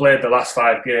 So I played the last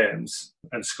 5 games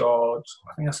and scored.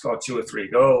 I think I scored 2 or 3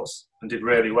 goals and did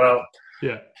really well.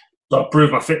 Yeah. So I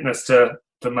proved my fitness to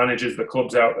the managers, the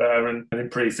clubs out there, and in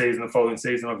pre-season, the following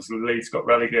season, obviously Leeds got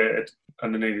relegated,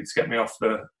 and they needed to get me off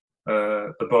the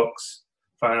books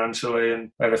financially,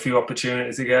 and I had a few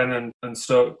opportunities again, and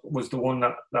Stoke was the one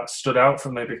that stood out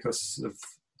for me because of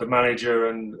the manager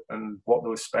and what they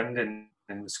were spending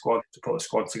in the squad to put a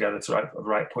squad together to have a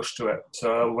right push to it.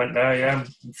 So I went there, yeah.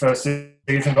 First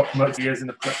season, got promoted 2 years in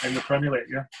the Premier League,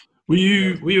 yeah. Were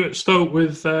you at Stoke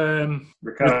with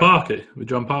Parky, with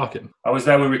John Parkin? I was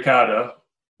there with Ricardo.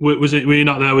 Were you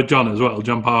not there with John as well,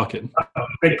 John Parkin?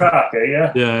 Big Parky,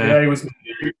 yeah. Yeah.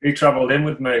 He travelled in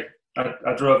with me.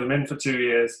 I drove him in for 2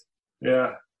 years.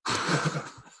 Yeah.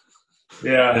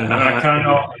 Yeah, and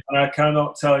I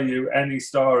cannot tell you any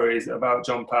stories about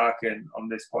John Parkin on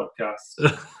this podcast.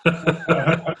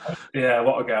 Yeah,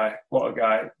 what a guy! What a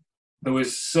guy! There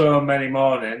was so many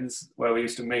mornings where we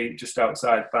used to meet just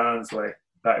outside Barnsley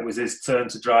that it was his turn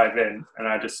to drive in, and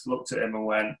I just looked at him and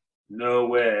went, "No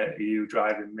way are you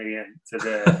driving me in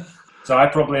today." So I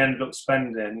probably ended up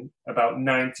spending about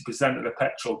 90% of the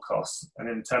petrol costs and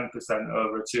him 10%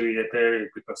 over a 2-year period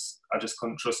because I just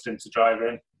couldn't trust him to drive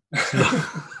in.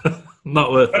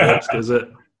 Not worth the risk, is it?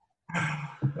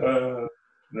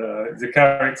 No, he's a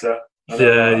character.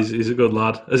 Yeah, he's a good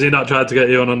lad. Has he not tried to get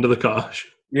you on under the cosh?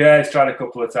 Yeah, he's tried a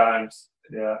couple of times.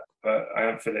 Yeah, but I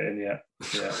haven't fit it in yet.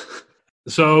 Yeah.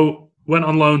 So went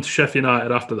on loan to Sheffield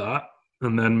United after that,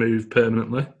 and then moved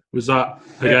permanently. Was that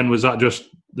just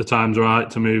the time's right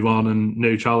to move on and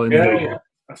new challenge? Yeah.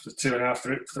 After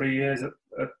 2.5, 3 years at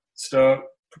Stoke,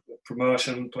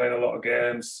 promotion, playing a lot of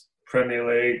games. Premier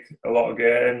League, a lot of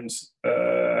games.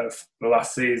 The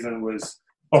last season was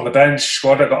on the bench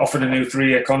squad. I got offered a new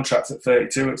 3-year contract at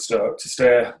 32 at Stoke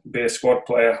to be a squad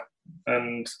player.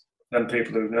 And then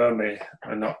people who know me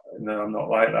I'm not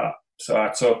like that. So I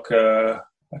took a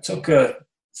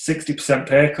 60%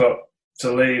 pay cut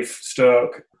to leave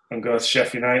Stoke and go to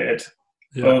Sheffield United,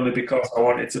 only because I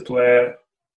wanted to play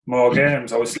more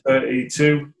games. I was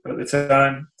 32 at the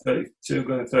time, 32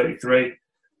 going 33.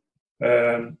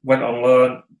 Went on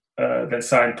loan, then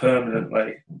signed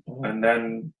permanently, and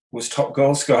then was top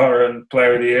goal scorer and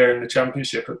player of the year in the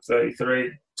Championship at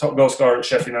 33. Top goal scorer at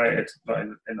Sheffield United, not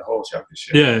in the whole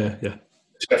Championship. Yeah.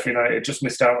 Sheffield United just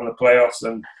missed out on the playoffs,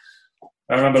 and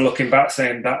I remember looking back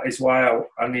saying that is why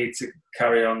I need to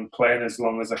carry on playing as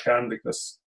long as I can,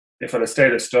 because if I'd have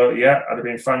stayed at Stoke, I'd have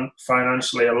been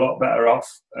financially a lot better off,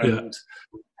 and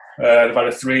I've had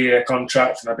a 3-year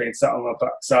contract and I've been sat on my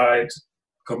backside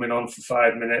coming on for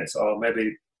 5 minutes or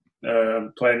maybe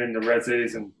playing in the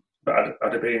resis, but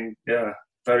I'd have been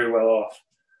very well off.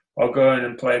 Or going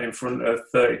and playing in front of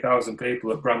 30,000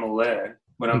 people at Bramall Lane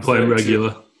when I'm playing 32.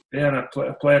 regular. Yeah, and I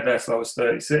played there till I was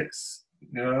 36.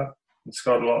 And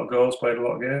scored a lot of goals, played a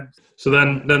lot of games. So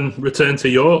then returned to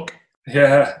York.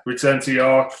 Yeah, returned to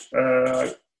York.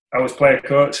 I was player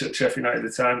coach at Sheffield United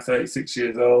at the time, 36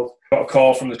 years old. Got a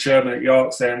call from the chairman at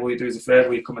York saying, "Will you do us a favour?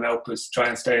 Will you come and help us try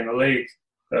and stay in the league,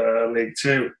 League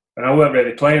Two?" And I weren't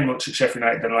really playing much at Sheffield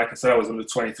United then. Like I said, I was under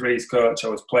 23s coach. I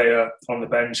was player on the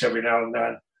bench every now and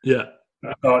then. Yeah.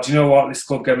 And I thought, do you know what? This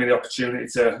club gave me the opportunity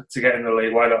to get in the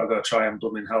league. Why don't I go try and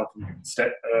blooming help them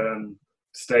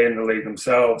stay in the league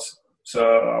themselves?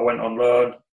 So I went on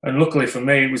loan. And luckily for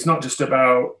me, it was not just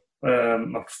about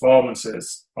my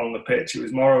performances on the pitch. It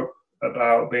was more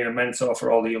about being a mentor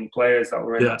for all the young players that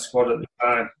were in that squad at the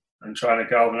time and trying to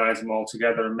galvanise them all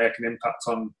together and make an impact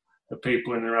on the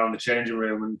people in and around the changing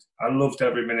room. And I loved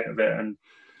every minute of it. And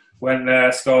went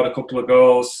there, scored a couple of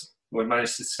goals. We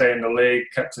managed to stay in the league,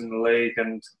 kept in the league,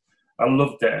 and I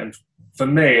loved it. And for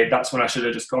me, that's when I should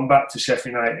have just gone back to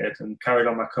Sheffield United and carried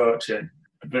on my coaching.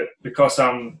 But because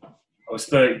I was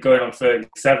going on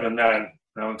 37 then,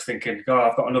 and I was thinking, God,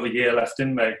 I've got another year left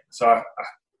in me. So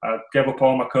I gave up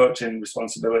all my coaching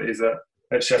responsibilities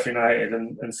at Sheffield United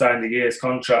and signed a year's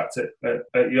contract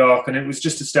at York. And it was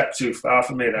just a step too far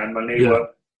for me then. My knee weren't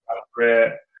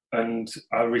great. And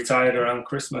I retired around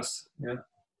Christmas. Yeah.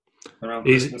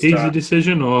 Easy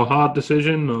decision or hard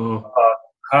decision or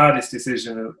hardest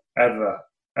decision ever.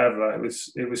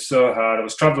 It was so hard. I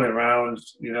was travelling around.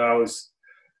 It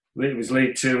was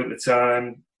League Two at the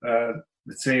time.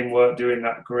 The team weren't doing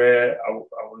that great.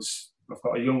 I've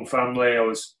got a young family.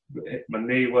 My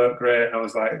knee weren't great, and I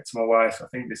was like to my wife, "I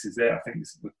think this is it. I think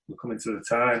we're coming to the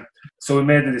time." So we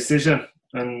made the decision,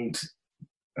 and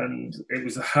it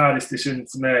was the hardest decision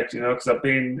to make, because I've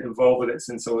been involved with it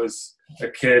since I was a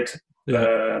kid,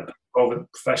 over the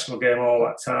professional game all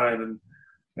that time,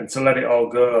 and to let it all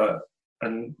go.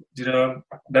 And,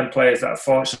 them players that are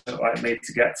fortunate like me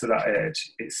to get to that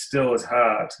age, it's still as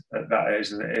hard at that age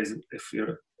than it is if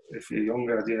you're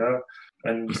younger,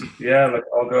 And,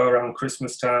 I'll go around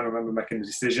Christmas time. I remember making the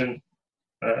decision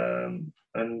and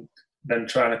then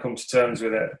trying to come to terms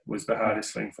with it was the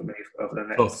hardest thing for me over the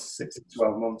next 6 to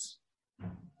 12 months.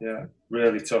 Yeah,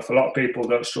 really tough. A lot of people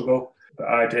don't struggle, but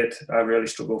I did. I really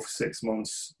struggled for 6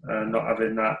 months, not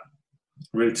having that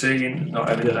routine, not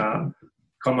having that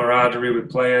camaraderie with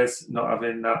players, not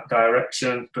having that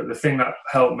direction. But the thing that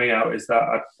helped me out is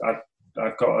that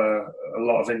I've got a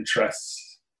lot of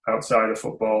interests outside of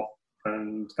football,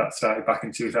 and that started back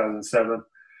in 2007.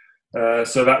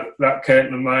 So that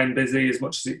kept my mind busy as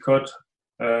much as it could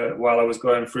while I was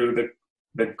going through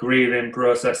the grieving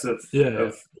process of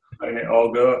letting it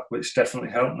all go, which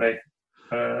definitely helped me.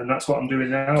 And that's what I'm doing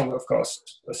now. I've got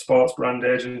a sports brand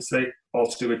agency, all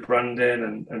to do with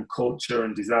branding and culture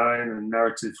and design and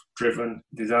narrative-driven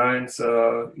design.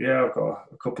 So, yeah, I've got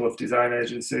a couple of design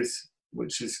agencies,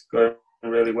 which is going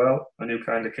really well. A New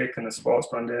Kind of Kick and a sports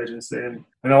brand agency.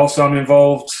 And also I'm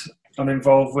involved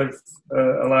with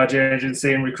a large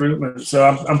agency in recruitment. So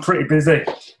I'm pretty busy.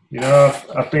 You know,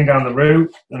 I've been down the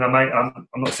route, and I'm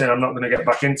not saying I'm not going to get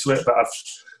back into it, but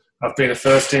I've been a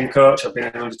first team coach, I've been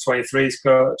an under 23s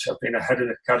coach, I've been a head of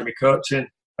academy coaching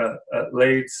at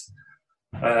Leeds,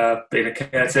 I've been a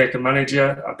caretaker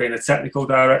manager, I've been a technical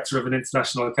director of an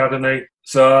international academy.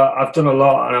 So I've done a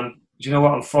lot, and do you know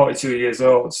what? I'm 42 years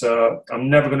old, so I'm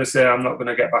never going to say I'm not going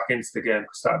to get back into the game,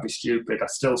 because that'd be stupid. I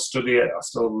still study it, I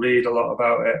still read a lot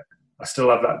about it, I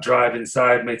still have that drive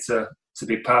inside me to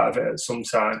be part of it at some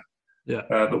time. Yeah.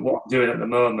 But what I'm doing at the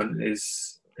moment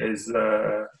is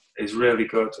really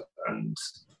good, and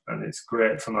it's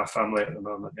great for my family at the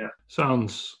moment. Yeah.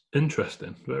 Sounds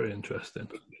interesting. Very interesting.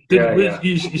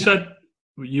 You said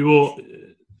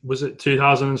was it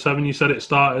 2007? You said it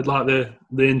started like the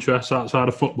interest outside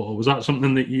of football. Was that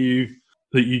something that you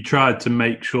tried to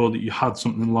make sure that you had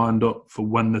something lined up for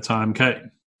when the time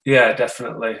came? Yeah,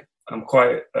 definitely. I'm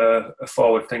quite a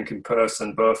forward-thinking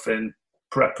person, both in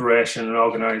preparation and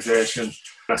organisation.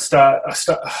 I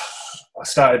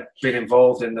started being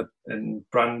involved in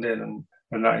branding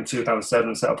and that in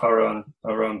 2007. Set up our own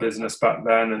business back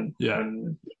then,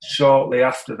 and shortly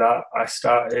after that, I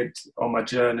started on my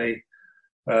journey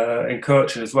in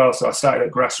coaching as well. So I started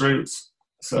at grassroots.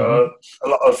 So a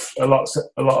lot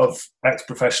of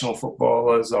ex-professional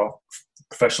footballers or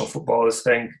professional footballers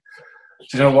think,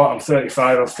 do you know what? I'm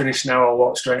 35. I've finished now. I'll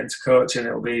walk straight into coaching.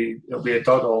 It'll be a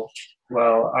doddle.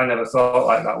 Well, I never thought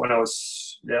like that. When I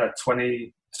was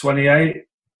 27, 28,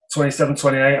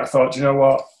 I thought, you know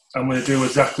what? I'm going to do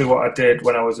exactly what I did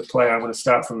when I was a player. I'm going to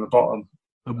start from the bottom.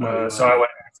 So I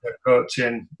went into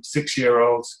coaching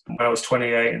 6-year-olds when I was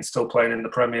 28 and still playing in the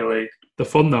Premier League. They're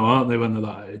fun though, aren't they, when they're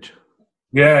that age?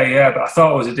 Yeah, but I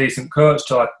thought I was a decent coach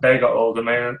till they got older,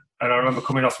 man. And I remember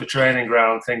coming off the training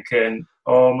ground thinking,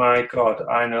 oh my God,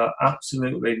 I know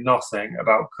absolutely nothing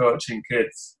about coaching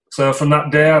kids. So from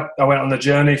that day, I went on the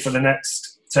journey for the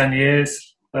next 10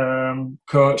 years.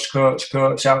 Coach out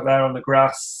there on the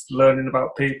grass, learning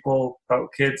about people,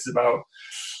 about kids, about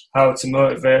how to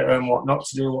motivate them, what not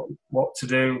to do, what to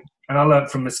do. And I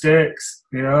learned from mistakes,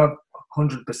 100%.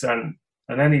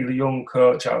 And any young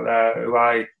coach out there who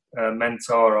I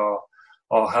mentor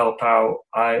or help out,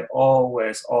 I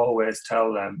always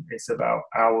tell them it's about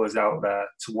hours out there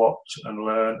to watch and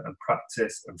learn and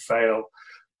practice and fail.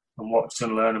 And watch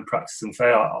and learn and practice and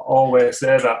fail. I always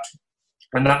say that,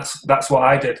 and that's what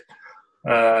I did.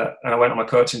 And I went on my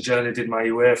coaching journey, did my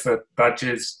UEFA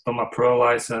badges, done my pro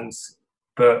license.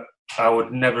 But I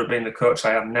would never have been the coach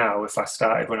I am now if I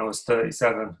started when I was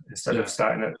 37 instead of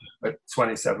starting at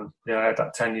 27. Yeah, I had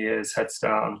that 10 years head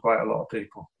start on quite a lot of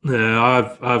people.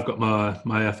 Yeah, I've got my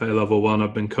FA level 1.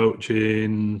 I've been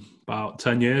coaching about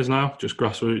 10 years now, just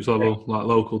grassroots level, like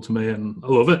local to me, and I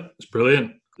love it. It's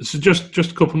brilliant. So just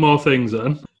a couple more things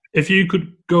then. If you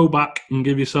could go back and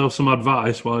give yourself some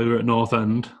advice while you were at North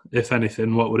End, if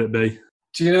anything, what would it be?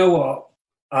 Do you know what?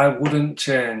 I wouldn't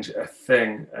change a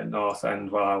thing at North End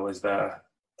while I was there.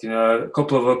 A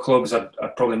couple of other clubs, I'd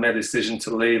probably made a decision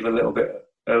to leave a little bit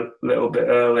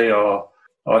early, or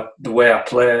the way I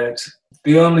played.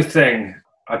 The only thing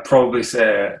I'd probably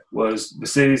say was the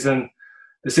season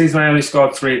I only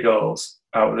scored 3 goals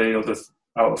out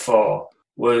of 4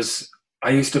 was. I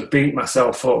used to beat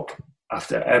myself up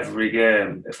after every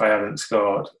game if I hadn't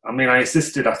scored. I mean, I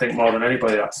assisted, I think, more than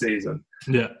anybody that season.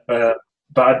 Yeah.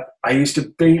 But I used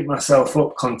to beat myself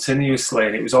up continuously,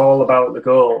 and it was all about the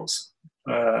goals.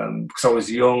 Because I was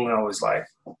young, I was like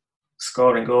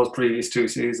scoring goals previous 2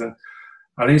 seasons.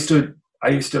 I used to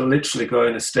literally go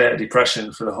in a state of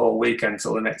depression for the whole weekend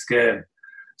till the next game.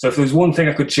 So if there's one thing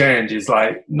I could change, is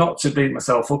like not to beat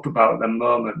myself up about them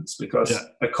moments, because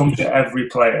they come to every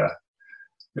player.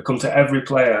 They come to every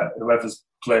player whoever's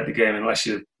played the game, unless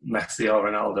you're Messi or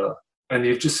Ronaldo. And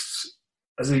you've just,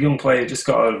 as a young player, you've just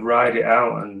got to ride it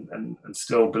out and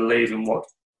still believe in what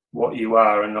you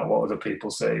are and not what other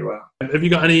people say you are. Have you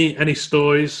got any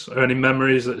stories or any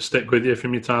memories that stick with you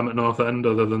from your time at North End,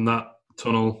 other than that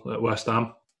tunnel at West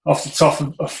Ham? Off the top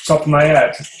of my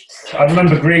head, I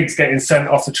remember Griggs getting sent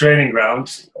off the training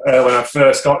ground when I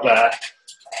first got there.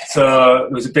 So there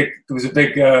was a big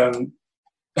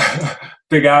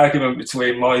big argument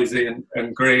between Moisey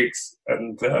and Griggs,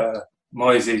 and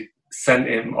Moisey sent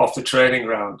him off the training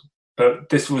ground. But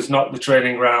this was not the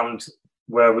training ground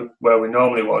where we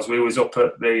normally was. We was up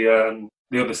at the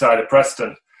the other side of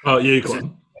Preston. Oh, you got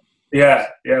Yeah,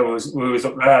 we was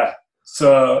up there.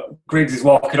 So Griggs is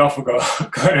walking off and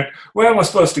going, where am I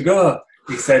supposed to go?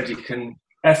 He said, you can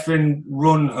effing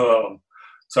run home.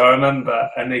 So I remember,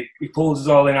 and he pulls us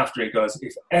all in after. He goes,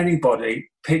 if anybody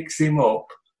picks him up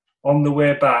on the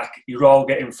way back, you're all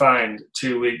getting fined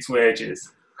 2 weeks'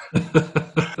 wages.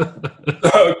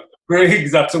 So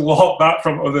Griggs had to walk back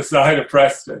from the other side of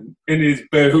Preston in his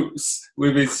boots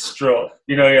with his strut.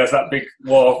 You know, he has that big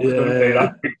walk,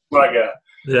 that big swagger.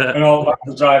 Yeah. And all that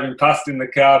driving past in the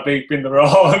car, beeping the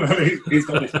horn. And he's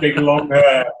got this big long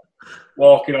hair,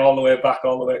 walking all the way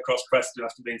across Preston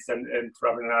after being sent in for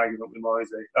having an argument with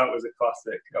Moisey. That was a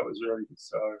classic. That was really good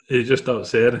story. You just don't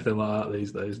see anything like that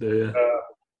these days, do you? That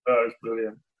was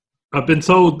brilliant. I've been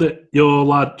told that your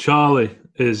lad Charlie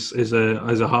is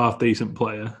a half decent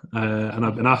player, and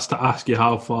I've been asked to ask you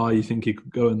how far you think he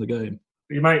could go in the game.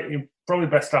 You're probably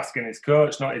best asking his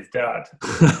coach, not his dad.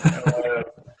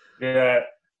 Yeah,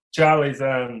 Charlie's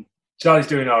doing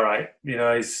all right. You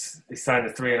know, he's signed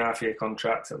a 3.5-year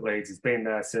contract at Leeds. He's been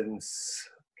there since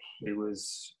he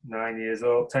was 10 years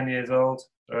old.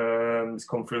 He's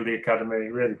come through the academy,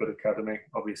 really good academy.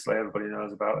 Obviously, everybody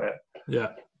knows about it.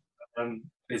 Yeah.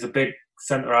 He's a big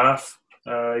centre half.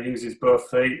 Uses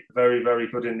both feet. Very, very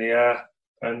good in the air.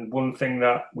 And one thing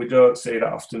that we don't see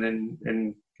that often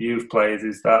in youth players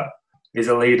is that he's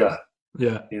a leader.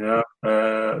 Yeah. You know,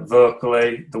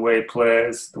 vocally, the way he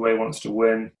plays, the way he wants to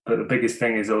win. But the biggest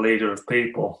thing is a leader of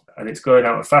people. And it's going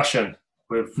out of fashion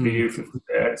with the youth of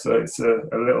today. So it's a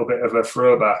little bit of a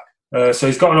throwback. So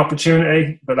he's got an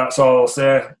opportunity, but that's all I'll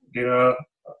say. You know,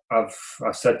 I've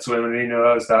said to him, and he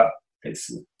knows that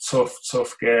it's a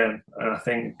tough game. And I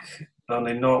think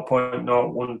only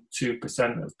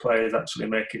 0.012% of players actually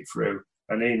make it through.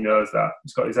 And he knows that.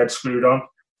 He's got his head screwed on.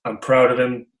 I'm proud of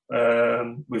him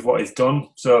with what he's done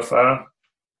so far.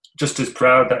 Just as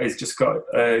proud that he's just got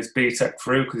his BTEC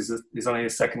through because he's only a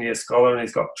second-year scholar and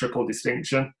he's got triple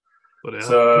distinction.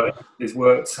 So he's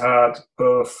worked hard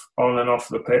both on and off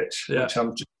the pitch, which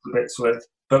I'm just a bit with.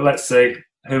 But let's see.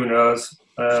 Who knows?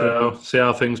 See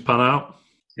how things pan out.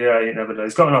 Yeah, you never know.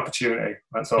 He's got an opportunity.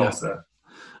 That's all I'll say.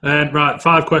 Right,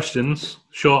 5 questions,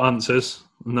 short answers,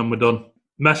 and then we're done.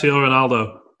 Messi or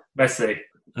Ronaldo? Messi.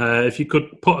 If you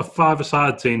could put a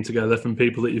 5-a-side team together from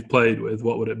people that you've played with,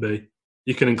 what would it be?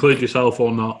 You can include yourself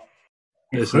or not.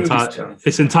 It's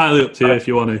entirely up to you if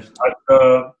you want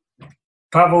to.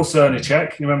 Pavel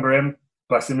Cernicek, you remember him?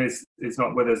 Bless him, he's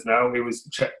not with us now. He was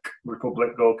Czech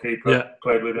Republic goalkeeper. Yeah.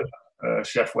 Played with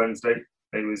Chef Wednesday.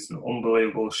 He was an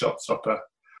unbelievable shot stopper.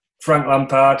 Frank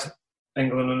Lampard,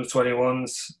 England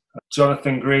under-21s.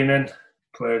 Jonathan Greening,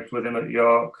 played with him at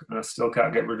York, and I still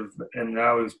can't get rid of him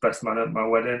now. He was best man at my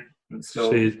wedding. And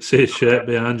still, see his shirt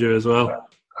behind you as well.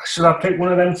 Should I pick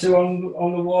one of them two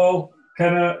on the wall?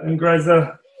 Kenner and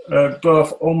Greza,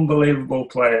 both unbelievable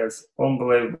players.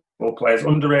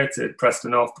 Underrated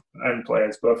Preston North End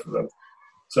players, both of them.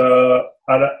 So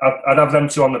I'd have them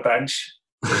two on the bench.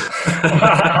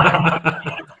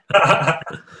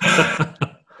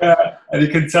 And you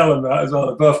can tell them that as well.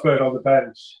 They're both going on the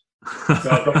bench.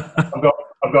 So I've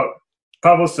got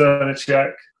Pavel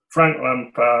Cernicek, Frank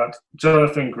Lampard,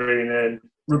 Jonathan Greening,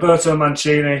 Roberto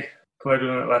Mancini, played with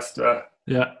him at Leicester.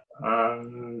 Yeah.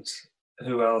 And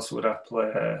who else would I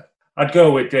play? I'd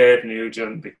go with Dave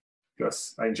Nugent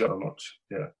because I enjoy him much.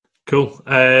 Yeah. Cool.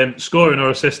 Scoring or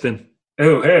assisting?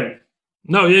 Who, him?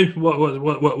 No, you.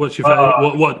 What's your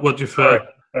favourite? What do you prefer?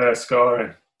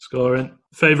 Scoring. Scoring.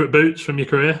 Favourite boots from your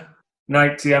career?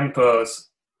 Nike Tempos,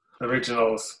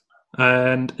 originals.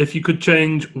 And if you could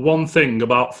change one thing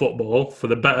about football, for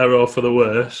the better or for the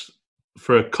worse,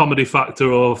 for a comedy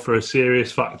factor or for a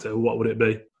serious factor, what would it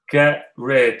be? Get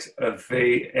rid of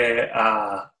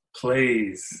VAR,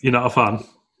 please. You're not a fan?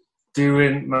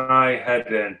 Doing my head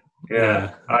in.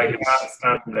 Yeah. I can't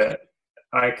stand it.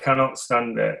 I cannot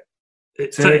stand it.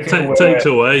 It takes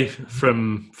away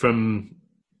from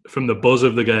the buzz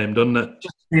of the game, doesn't it?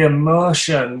 Just the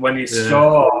emotion when you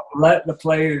score. Let the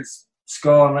players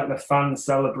score and let the fans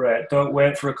celebrate. Don't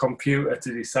wait for a computer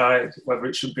to decide whether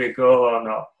it should be a goal or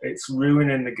not. It's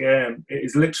ruining the game. It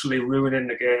is literally ruining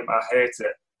the game. I hate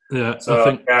it. Yeah,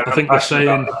 so, I think the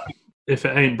saying, if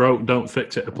it ain't broke, don't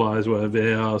fix it applies where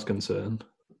VAR is concerned.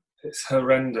 It's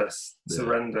horrendous. It's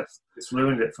horrendous. It's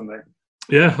ruined it for me.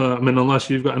 Yeah, I mean, unless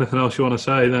you've got anything else you want to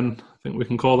say, then I think we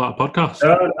can call that a podcast.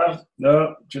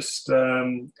 No. Just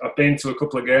I've been to a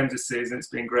couple of games this season. It's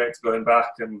been great going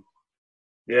back, and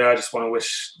I just want to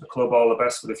wish the club all the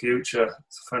best for the future.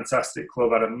 It's a fantastic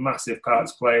club. I had a massive part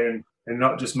to play in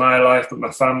not just my life, but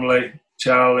my family.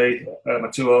 Charlie, my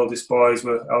two eldest boys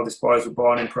were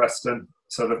born in Preston,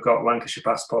 so they've got Lancashire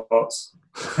passports.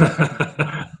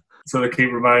 So they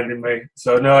keep reminding me.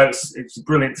 So no, it's a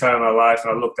brilliant time in my life,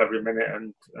 and I loved every minute.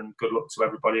 And good luck to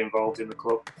everybody involved in the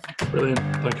club. Brilliant.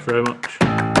 Thank you very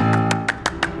much.